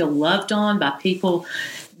they can feel loved on by people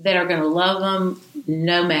that are going to love them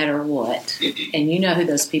no matter what. And you know who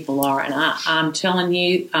those people are. And I'm telling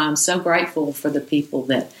you, I'm so grateful for the people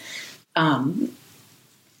that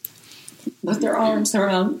put their arms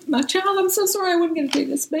around my child. I'm so sorry I wasn't going to do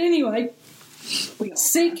this. But anyway,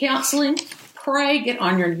 seek counseling. Pray, get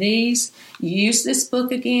on your knees, use this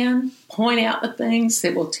book again, point out the things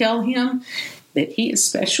that will tell him that he is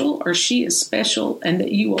special or she is special and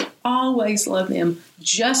that you will always love them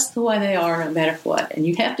just the way they are no matter what. And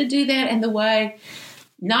you have to do that in the way,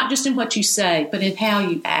 not just in what you say, but in how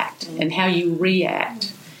you act and how you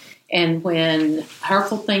react. And when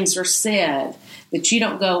hurtful things are said, that you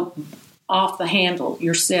don't go off the handle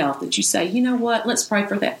yourself, that you say, you know what, let's pray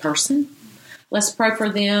for that person. Let's pray for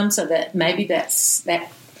them so that maybe that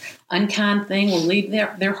unkind thing will leave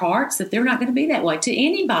their hearts, that they're not going to be that way to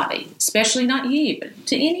anybody, especially not you, but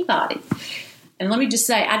to anybody. And let me just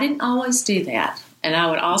say, I didn't always do that. And I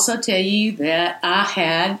would also tell you that I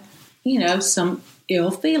had, some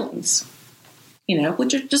ill feelings,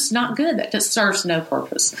 which are just not good. That just serves no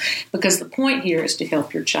purpose, because the point here is to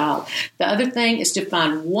help your child. The other thing is to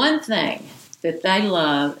find one thing that they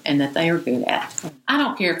love and that they are good at. I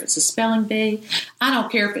don't care if it's a spelling bee. I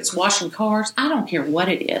don't care if it's washing cars. I don't care what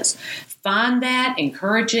it is. Find that,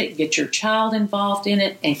 encourage it, get your child involved in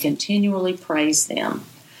it, and continually praise them.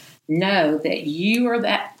 Know that you are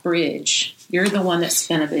that bridge. You're the one that's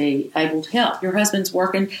going to be able to help. Your husband's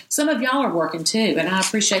working. Some of y'all are working too, and I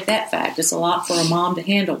appreciate that fact. It's a lot for a mom to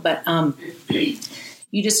handle, but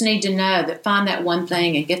you just need to know that find that one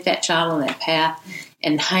thing and get that child on that path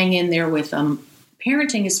and hang in there with them.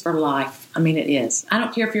 Parenting is for life. I mean, it is. I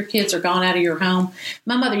don't care if your kids are gone out of your home.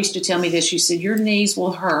 My mother used to tell me this. She said, your knees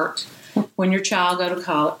will hurt when your child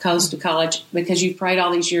goes to college because you prayed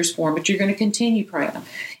all these years for them, but you're going to continue praying them.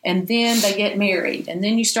 And then they get married, and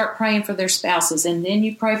then you start praying for their spouses, and then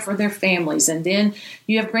you pray for their families, and then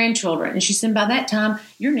you have grandchildren. And she said, by that time,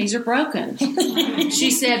 your knees are broken. She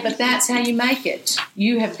said, but that's how you make it.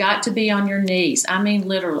 You have got to be on your knees. I mean,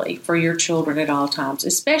 literally, for your children at all times,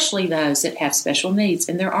 especially those that have special needs.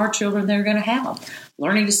 And there are children that are going to have them.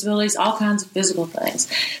 Learning disabilities, all kinds of physical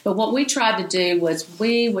things. But what we tried to do was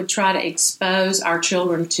we would try to expose our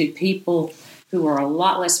children to people who were a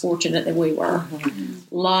lot less fortunate than we were.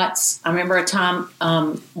 Lots. I remember a time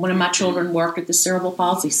one of my children worked at the Cerebral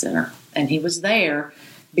Palsy Center, and he was there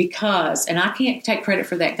because, and I can't take credit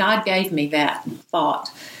for that, God gave me that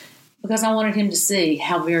thought because I wanted him to see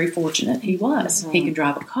how very fortunate he was. He can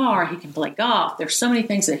drive a car, he can play golf. There's so many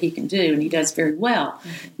things that he can do, and he does very well.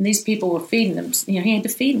 And these people were feeding him. You know, he had to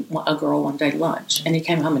feed a girl one day lunch, and he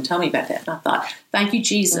came home and told me about that. And I thought, thank you,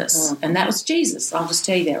 Jesus. And that was Jesus. I'll just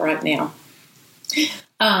tell you that right now.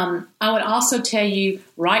 I would also tell you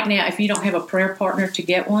right now, if you don't have a prayer partner, to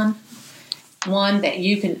get one that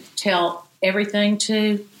you can tell everything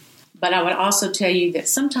to. But I would also tell you that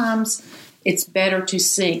sometimes it's better to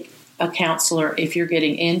seek a counselor if you're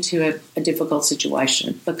getting into a difficult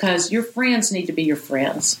situation, because your friends need to be your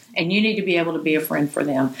friends, and you need to be able to be a friend for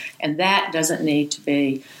them. And that doesn't need to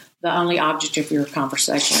be the only object of your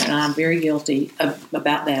conversation, and I'm very guilty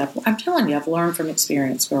about that. I'm telling you, I've learned from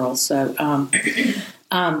experience, girls. So,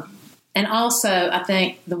 and also, I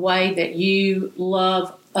think the way that you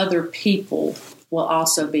love other people will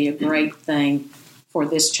also be a great thing for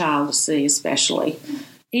this child to see, especially.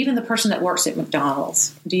 Even the person that works at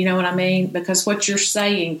McDonald's. Do you know what I mean? Because what you're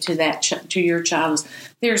saying to that to your child is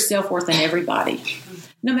there's self-worth in everybody,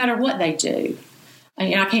 no matter what they do.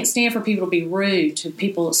 And I can't stand for people to be rude to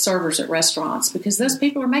people, servers at restaurants, because those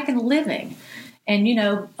people are making a living. And, you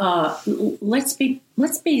know, let's be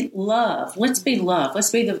love. Let's be love.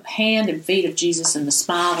 Let's be the hand and feet of Jesus and the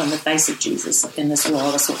smile and the face of Jesus in this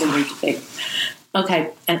world. That's what we need to be.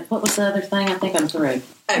 Okay, and what was the other thing? I think I'm through.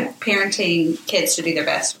 Parenting kids to do their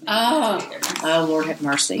best. Oh, Lord have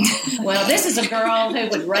mercy. Well, this is a girl who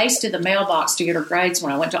would race to the mailbox to get her grades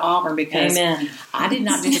when I went to Auburn because I did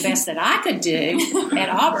not do the best that I could do at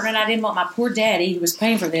Auburn, and I didn't want my poor daddy, who was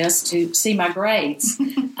paying for this, to see my grades.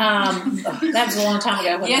 That was a long time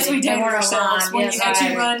ago. Yes, we did ourselves when you had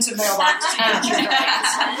to run to the mailbox to get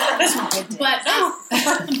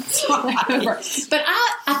your grades. But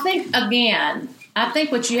I think, again,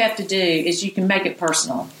 what you have to do is you can make it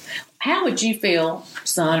personal. How would you feel,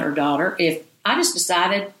 son or daughter, if I just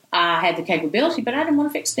decided I had the capability, but I didn't want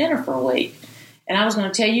to fix dinner for a week, and I was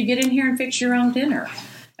going to tell you, get in here and fix your own dinner?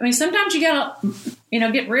 I mean, sometimes you got to,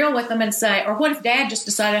 get real with them and say, or what if Dad just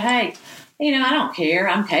decided, hey, I don't care.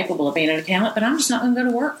 I'm capable of being an accountant, but I'm just not going to go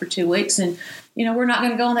to work for 2 weeks, and we're not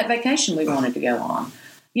going to go on that vacation we wanted to go on.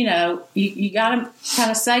 You got to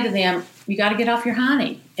kind of say to them, you got to get off your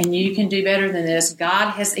hiney, and you can do better than this.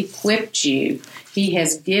 God has equipped you. He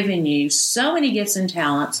has given you so many gifts and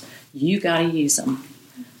talents. You got to use them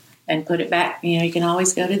and put it back. You can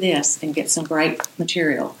always go to this and get some great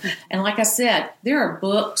material. And like I said, there are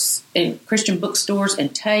books in Christian bookstores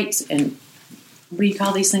and tapes and what do you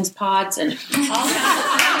call these things? Pods and all kinds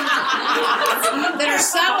that are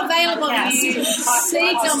so available to you.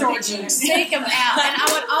 Seek them out. And I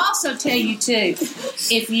would also tell you too,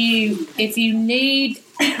 if you need,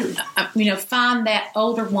 find that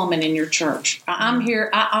older woman in your church. I'm here.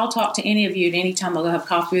 I'll talk to any of you at any time. I'll go have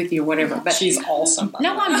coffee with you or whatever. But she's awesome.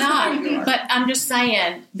 No, I'm not. But I'm just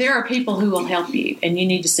saying there are people who will help you, and you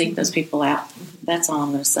need to seek those people out. That's all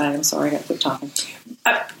I'm going to say. I'm sorry I got to quit talking.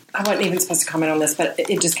 I wasn't even supposed to comment on this, but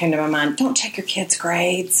it just came to my mind. Don't check your kids'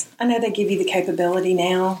 grades. I know they give you the capability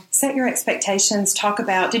now. Set your expectations. Talk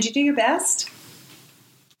about, did you do your best?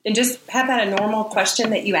 And just have that a normal question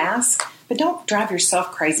that you ask. But don't drive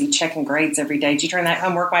yourself crazy checking grades every day. Did you turn that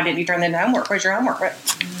homework? Why didn't you turn that homework? Where's your homework?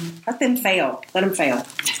 Let them fail. Let them fail.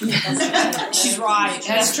 She's right.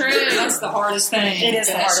 That's true. That's the hardest thing. It is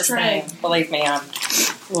the hardest thing. Believe me.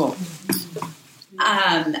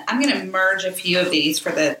 I'm going to merge a few of these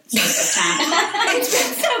for the sake of time. It's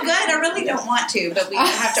been so good. I really don't want to, but we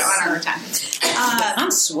have to honor our time.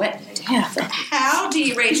 I'm sweating to death. How do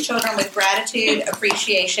you raise children with gratitude,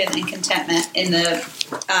 appreciation, and contentment in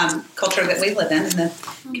the culture that we live in the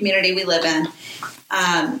community we live in?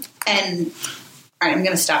 And all right, I'm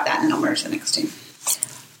going to stop that, and then I'll merge the next two.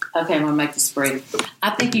 Okay, I'm going to make this brief. I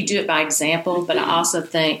think you do it by example, but I also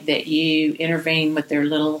think that you intervene with their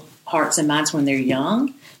little hearts and minds when they're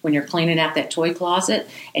young, when you're cleaning out that toy closet,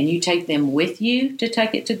 and you take them with you to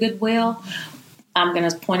take it to Goodwill. I'm going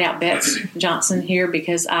to point out Bets Johnson here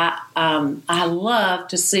because I love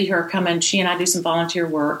to see her come in. She and I do some volunteer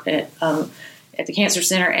work at the Cancer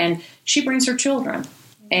Center, and she brings her children.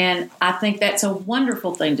 And I think that's a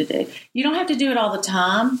wonderful thing to do. You don't have to do it all the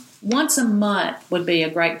time. Once a month would be a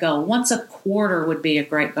great goal. Once a quarter would be a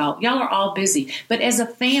great goal. Y'all are all busy. But as a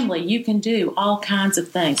family, you can do all kinds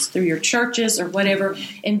of things through your churches or whatever.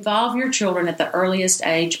 Involve your children at the earliest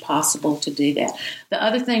age possible to do that. The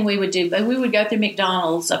other thing we would do, we would go through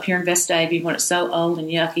McDonald's up here in Vestavia when it's so old and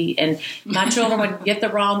yucky, and my children would get the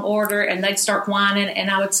wrong order and they'd start whining, and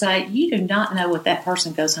I would say, you do not know what that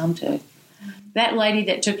person goes home to. That lady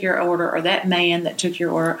that took your order or that man that took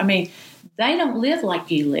your order, I mean, they don't live like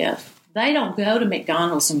you live. They don't go to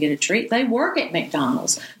McDonald's and get a treat. They work at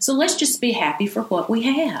McDonald's. So let's just be happy for what we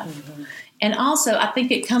have. Mm-hmm. And also, I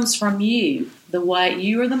think it comes from you, the way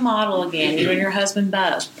you are the model again, you and your husband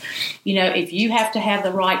both. You know, if you have to have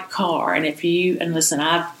the right car, and listen,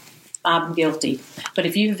 I'm guilty. But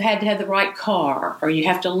if you've had to have the right car, or you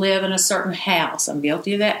have to live in a certain house, I'm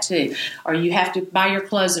guilty of that too, or you have to buy your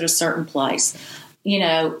clothes at a certain place, you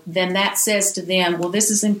know, then that says to them, well,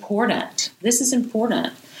 this is important. This is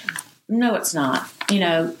important. No, it's not. You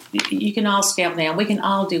know, you can all scale down. We can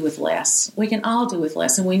all do with less. We can all do with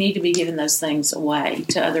less, and we need to be giving those things away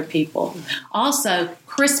to other people. Also,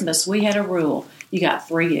 Christmas, we had a rule. You got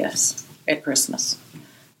 3 gifts at Christmas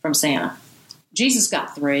from Santa. Jesus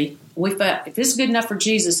got 3. We thought, if this is good enough for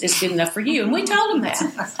Jesus, it's good enough for you. And we told him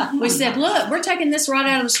that. We said, look, we're taking this right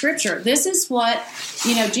out of the Scripture. This is what,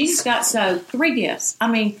 you know, Jesus got, so 3 gifts. I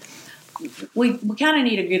mean, we kind of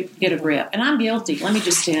need to get a grip. And I'm guilty, let me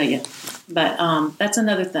just tell you. But that's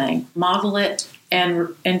another thing. Model it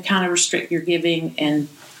and kind of restrict your giving, and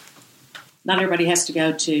not everybody has to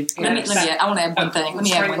go to. I want to add one thing. Let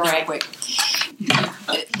me add one real quick.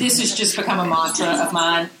 This has just become a mantra of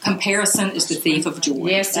mine. Comparison is the thief of joy.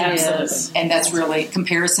 Yes, it is. And that's really,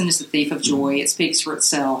 comparison is the thief of joy. It speaks for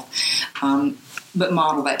itself. But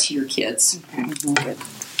model that to your kids. Okay.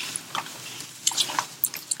 Mm-hmm.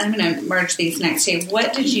 I'm going to merge these next two.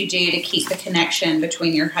 What did you do to keep the connection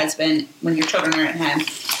between your husband when your children are at home?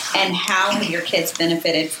 And how have your kids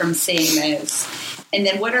benefited from seeing those? And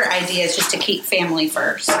then what are ideas just to keep family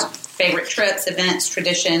first? Favorite trips, events,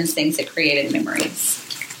 traditions, things that created memories.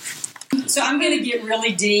 So I'm going to get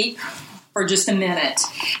really deep for just a minute.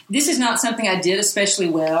 This is not something I did especially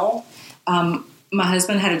well. My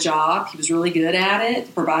husband had a job. He was really good at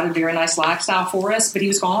it, provided a very nice lifestyle for us, but he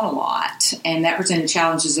was gone a lot, and that presented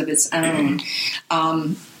challenges of its own.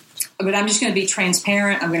 But I'm just going to be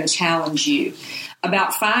transparent. I'm going to challenge you.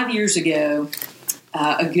 About 5 years ago,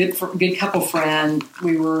 a good couple friend,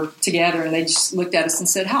 we were together, and they just looked at us and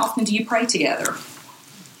said, how often do you pray together?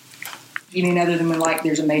 You mean other than when, like,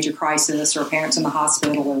 there's a major crisis or a parent's in the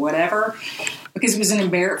hospital or whatever? Because it was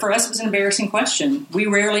for us, it was an embarrassing question. We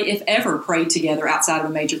rarely, if ever, prayed together outside of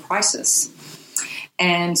a major crisis.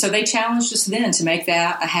 And so they challenged us then to make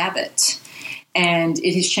that a habit. And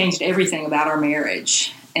it has changed everything about our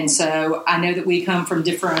marriage. And so I know that we come from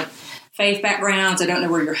different faith backgrounds. I don't know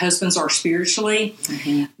where your husbands are spiritually,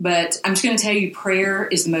 but I'm just going to tell you, prayer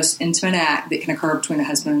is the most intimate act that can occur between a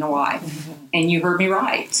husband and a wife. And you heard me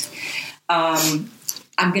right.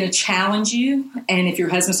 I'm going to challenge you, and if your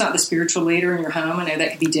husband's not the spiritual leader in your home, I know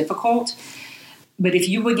that can be difficult, but if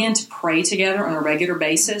you begin to pray together on a regular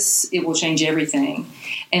basis, it will change everything.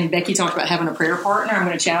 And Becky talked about having a prayer partner. I'm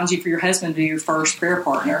going to challenge you for your husband to be your first prayer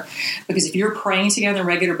partner, because if you're praying together on a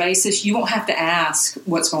regular basis, you won't have to ask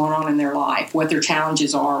what's going on in their life, what their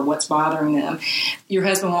challenges are, what's bothering them. Your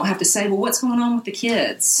husband won't have to say, well, what's going on with the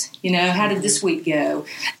kids? You know, how did this week go?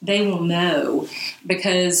 They will know,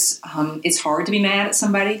 because it's hard to be mad at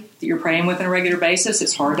somebody that you're praying with on a regular basis.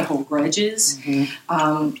 It's hard to hold grudges.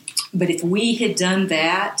 But if we had done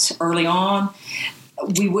that early on,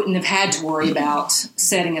 we wouldn't have had to worry about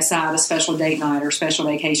setting aside a special date night or special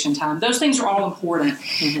vacation time. Those things are all important.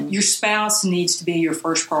 Your spouse needs to be your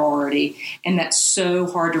first priority, and that's so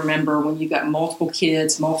hard to remember when you've got multiple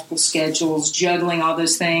kids, multiple schedules, juggling all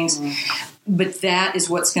those things. But that is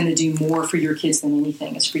what's going to do more for your kids than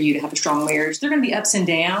anything is for you to have a strong marriage. There are going to be ups and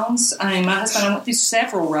downs. I mean, my husband and I went through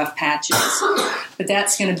several rough patches, but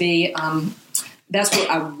that's going to be that's what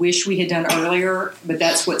I wish we had done earlier, but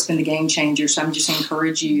that's what's been the game changer. So I'm just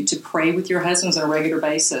encourage you to pray with your husbands on a regular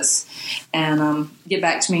basis and get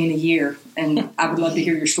back to me in a year. And I would love to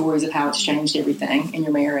hear your stories of how it's changed everything in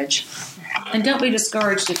your marriage. And don't be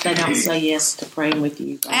discouraged if they don't say yes to praying with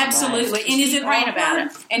you. Absolutely. And is it praying awkward? about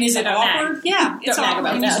it? And is it awkward? Yeah, it's awkward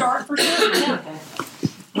when you start for sure. Yeah.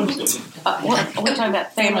 We're talking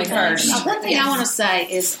about family first. One thing I want to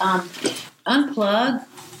say is unplug,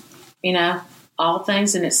 all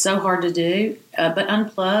things, and it's so hard to do, but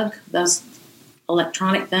unplug those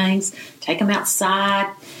electronic things, take them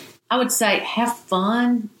outside. I would say have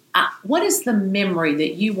fun. What is the memory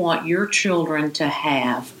that you want your children to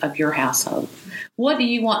have of your household? What do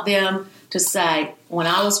you want them to say, when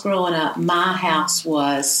I was growing up, my house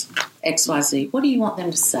was XYZ? What do you want them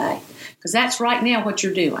to say? Because that's right now what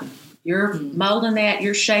you're doing. You're molding that,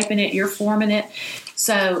 you're shaping it, you're forming it.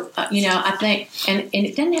 So, I think, and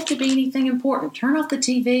it doesn't have to be anything important. Turn off the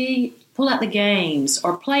TV, pull out the games,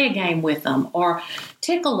 or play a game with them, or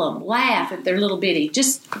tickle them, laugh if they're little bitty.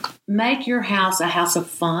 Just make your house a house of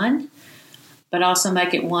fun, but also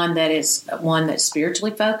make it one that's spiritually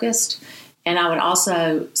focused. And I would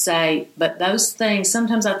also say, but those things,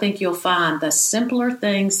 sometimes I think you'll find the simpler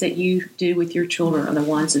things that you do with your children are the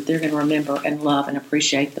ones that they're going to remember and love and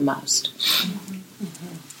appreciate the most.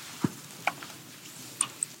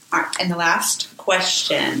 All right, and the last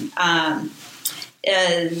question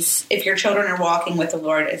is, if your children are walking with the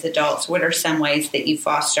Lord as adults, what are some ways that you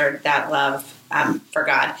fostered that love for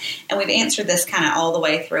God? And we've answered this kind of all the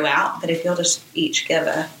way throughout, but if you'll just each give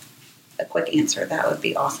a quick answer, that would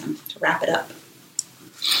be awesome to wrap it up.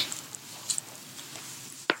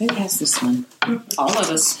 Who has this one? All of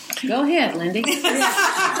us. Go ahead, Lindy.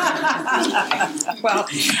 Well,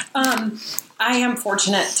 I am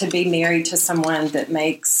fortunate to be married to someone that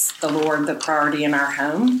makes the Lord the priority in our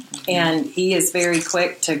home. And he is very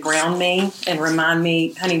quick to ground me and remind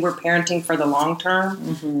me, honey, we're parenting for the long term.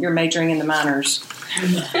 Mm-hmm. You're majoring in the minors.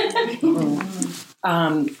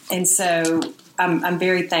 And so I'm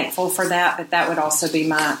very thankful for that, but that would also be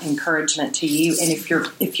my encouragement to you. And if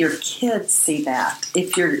your kids see that,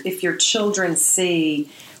 if your children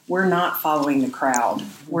see we're not following the crowd,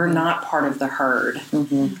 we're not part of the herd,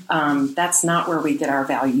 that's not where we get our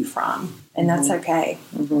value from, and that's okay.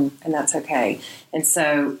 And that's okay. And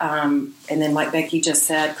so, and then like Becky just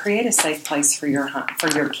said, create a safe place for your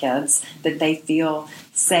kids, that they feel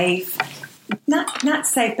safe. Not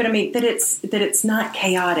safe, but I mean that it's not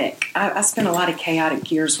chaotic. I spent a lot of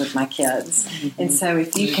chaotic years with my kids, and so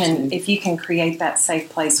if you can create that safe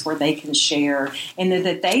place where they can share, and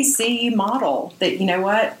that they see you model that, you know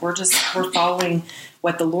what, we're following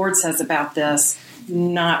what the Lord says about this,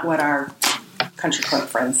 not what our country club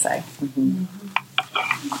friends say.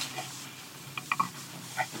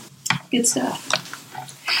 Good stuff.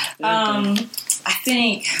 I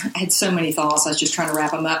think I had so many thoughts. I was just trying to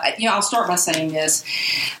wrap them up. I'll start by saying this.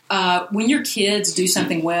 When your kids do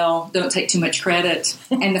something well, don't take too much credit.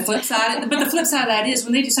 And the flip side of that is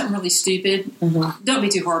when they do something really stupid, don't be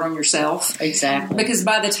too hard on yourself. Exactly. Because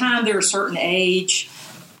by the time they're a certain age,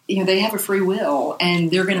 they have a free will, and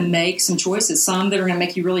they're going to make some choices. Some that are going to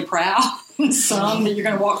make you really proud. Some that you're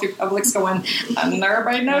going to walk through Publix going,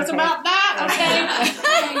 everybody knows about that. Okay.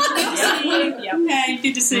 Okay,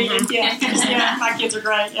 good to see you. Yeah, good to see you. My kids are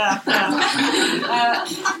great. Yeah.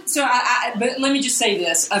 So, but let me just say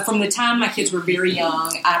this. From the time my kids were very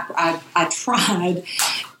young, I tried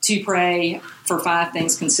to pray for 5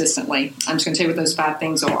 things consistently. I'm just going to tell you what those 5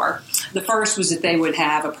 things are. The first was that they would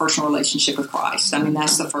have a personal relationship with Christ. I mean,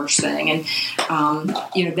 that's the first thing. And,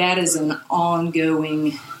 that is an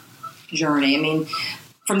ongoing journey. I mean,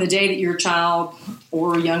 from the day that your child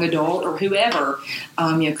or a young adult or whoever,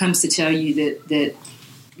 comes to tell you that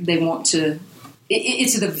they want to,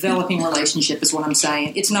 it's a developing relationship is what I'm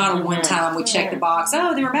saying. It's not a one time we check the box.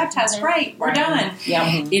 Oh, they were baptized. Great. We're done.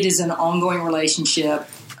 Yeah. It is an ongoing relationship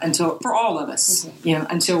for all of us,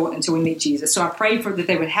 until we meet Jesus. So I prayed that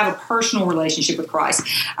they would have a personal relationship with Christ.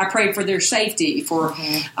 I prayed for their safety, for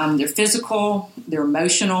their physical, their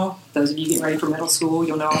emotional. Those of you getting ready for middle school,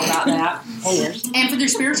 you'll know all about that. And for their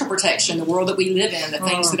spiritual protection, the world that we live in, the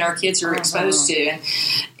things that our kids are exposed to.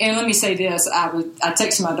 And let me say this, I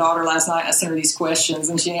texted my daughter last night, I sent her these questions,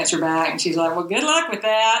 and she answered back, and she's like, well, good luck with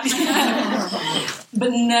that.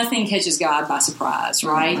 But nothing catches God by surprise,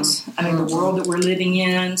 right? I mean, the world that we're living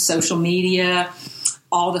in, social media,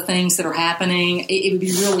 all the things that are happening, it would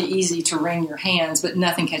be really easy to wring your hands, but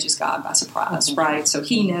nothing catches God by surprise, right? So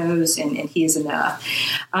He knows, and He is enough.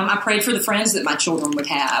 I prayed for the friends that my children would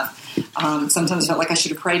have. Sometimes I felt like I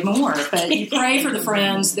should have prayed more, but you pray for the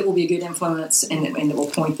friends that will be a good influence and that will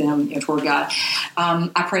point them toward God.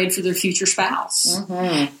 I prayed for their future spouse.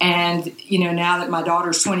 And, now that my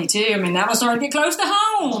daughter's 22, that was starting to get close to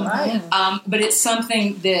home. Right. But it's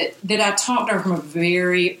something that I taught her from a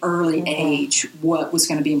very early age what was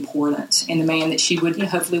going to be important in the man that she would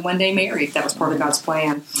hopefully one day marry, if that was part of God's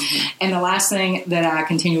plan. And the last thing that I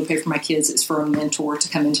continue to pray for my kids is for a mentor to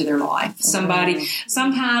come into their life.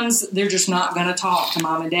 Sometimes they're just not going to talk to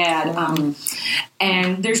mom and dad.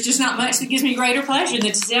 And there's just not much that gives me greater pleasure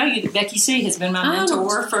than to tell you that Becky C has been my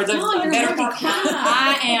mentor for the better part.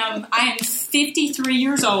 I am 53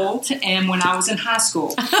 years old, and when I was in high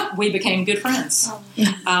school, we became good friends.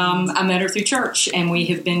 I met her through church, and we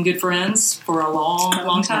have been good friends for a long,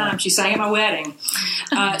 long time. She sang at my wedding.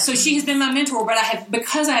 So she has been my mentor, but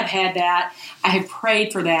because I have had that, I have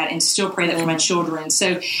prayed for that and still pray that for my children.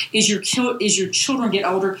 So as your children get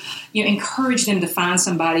older, encourage them to find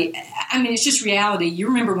somebody. It's just reality. You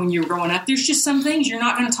remember when you were growing up, there's just some things you're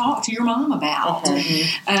not going to talk to your mom about.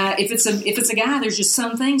 If it's a guy, there's just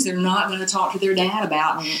some things they're not going to talk to their dad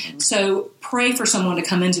about. So pray for someone to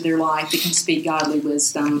come into their life that can speak godly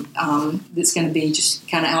wisdom that's going to be just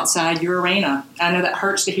kind of outside your arena. I know that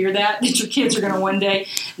hurts to hear that your kids are going to one day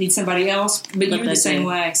need somebody else, but you're the same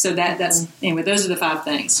way. So that's anyway, those are the 5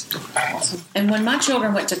 things. And when my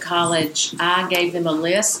children went to college, I gave them a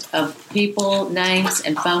list of people, names,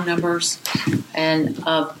 and phone numbers and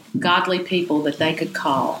of godly people that they could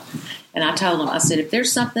call. And I told them, I said, if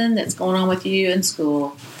there's something that's going on with you in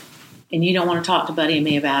school and you don't want to talk to Buddy and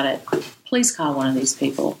me about it, please call one of these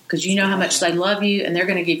people, because you know how much they love you and they're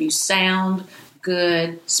going to give you sound,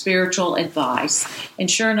 good, spiritual advice. And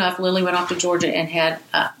sure enough, Lily went off to Georgia and had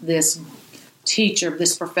this teacher,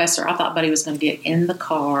 this professor. I thought Buddy was going to get in the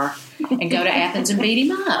car and go to Athens and beat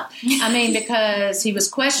him up. Because he was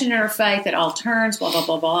questioning her faith at all turns, blah, blah,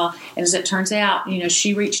 blah, blah. And as it turns out,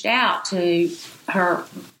 she reached out to her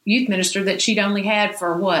youth minister that she'd only had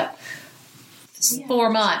for 4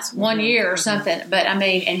 months, 1 year or something. But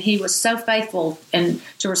and he was so faithful and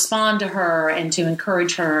to respond to her and to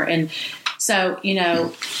encourage her. And so,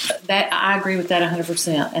 that I agree with that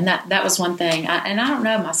 100%. And that was one thing. I don't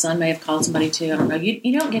know, my son may have called somebody too. I don't know.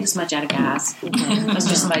 You don't get as much out of guys. Let's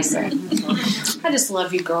just face it. I just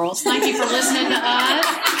love you girls. Thank you for listening to us.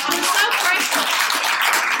 I'm so grateful.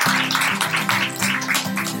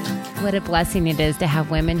 What a blessing it is to have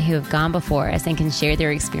women who have gone before us and can share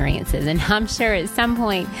their experiences. And I'm sure at some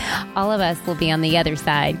point, all of us will be on the other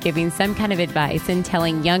side giving some kind of advice and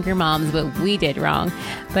telling younger moms what we did wrong.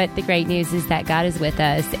 But the great news is that God is with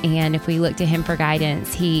us. And if we look to Him for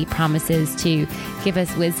guidance, He promises to give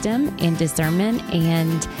us wisdom and discernment.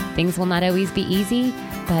 And things will not always be easy,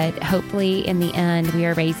 but hopefully in the end, we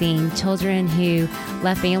are raising children who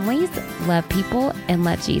love families, love people, and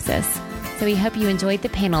love Jesus. So we hope you enjoyed the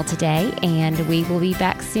panel today, and we will be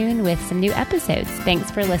back soon with some new episodes. Thanks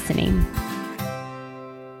for listening.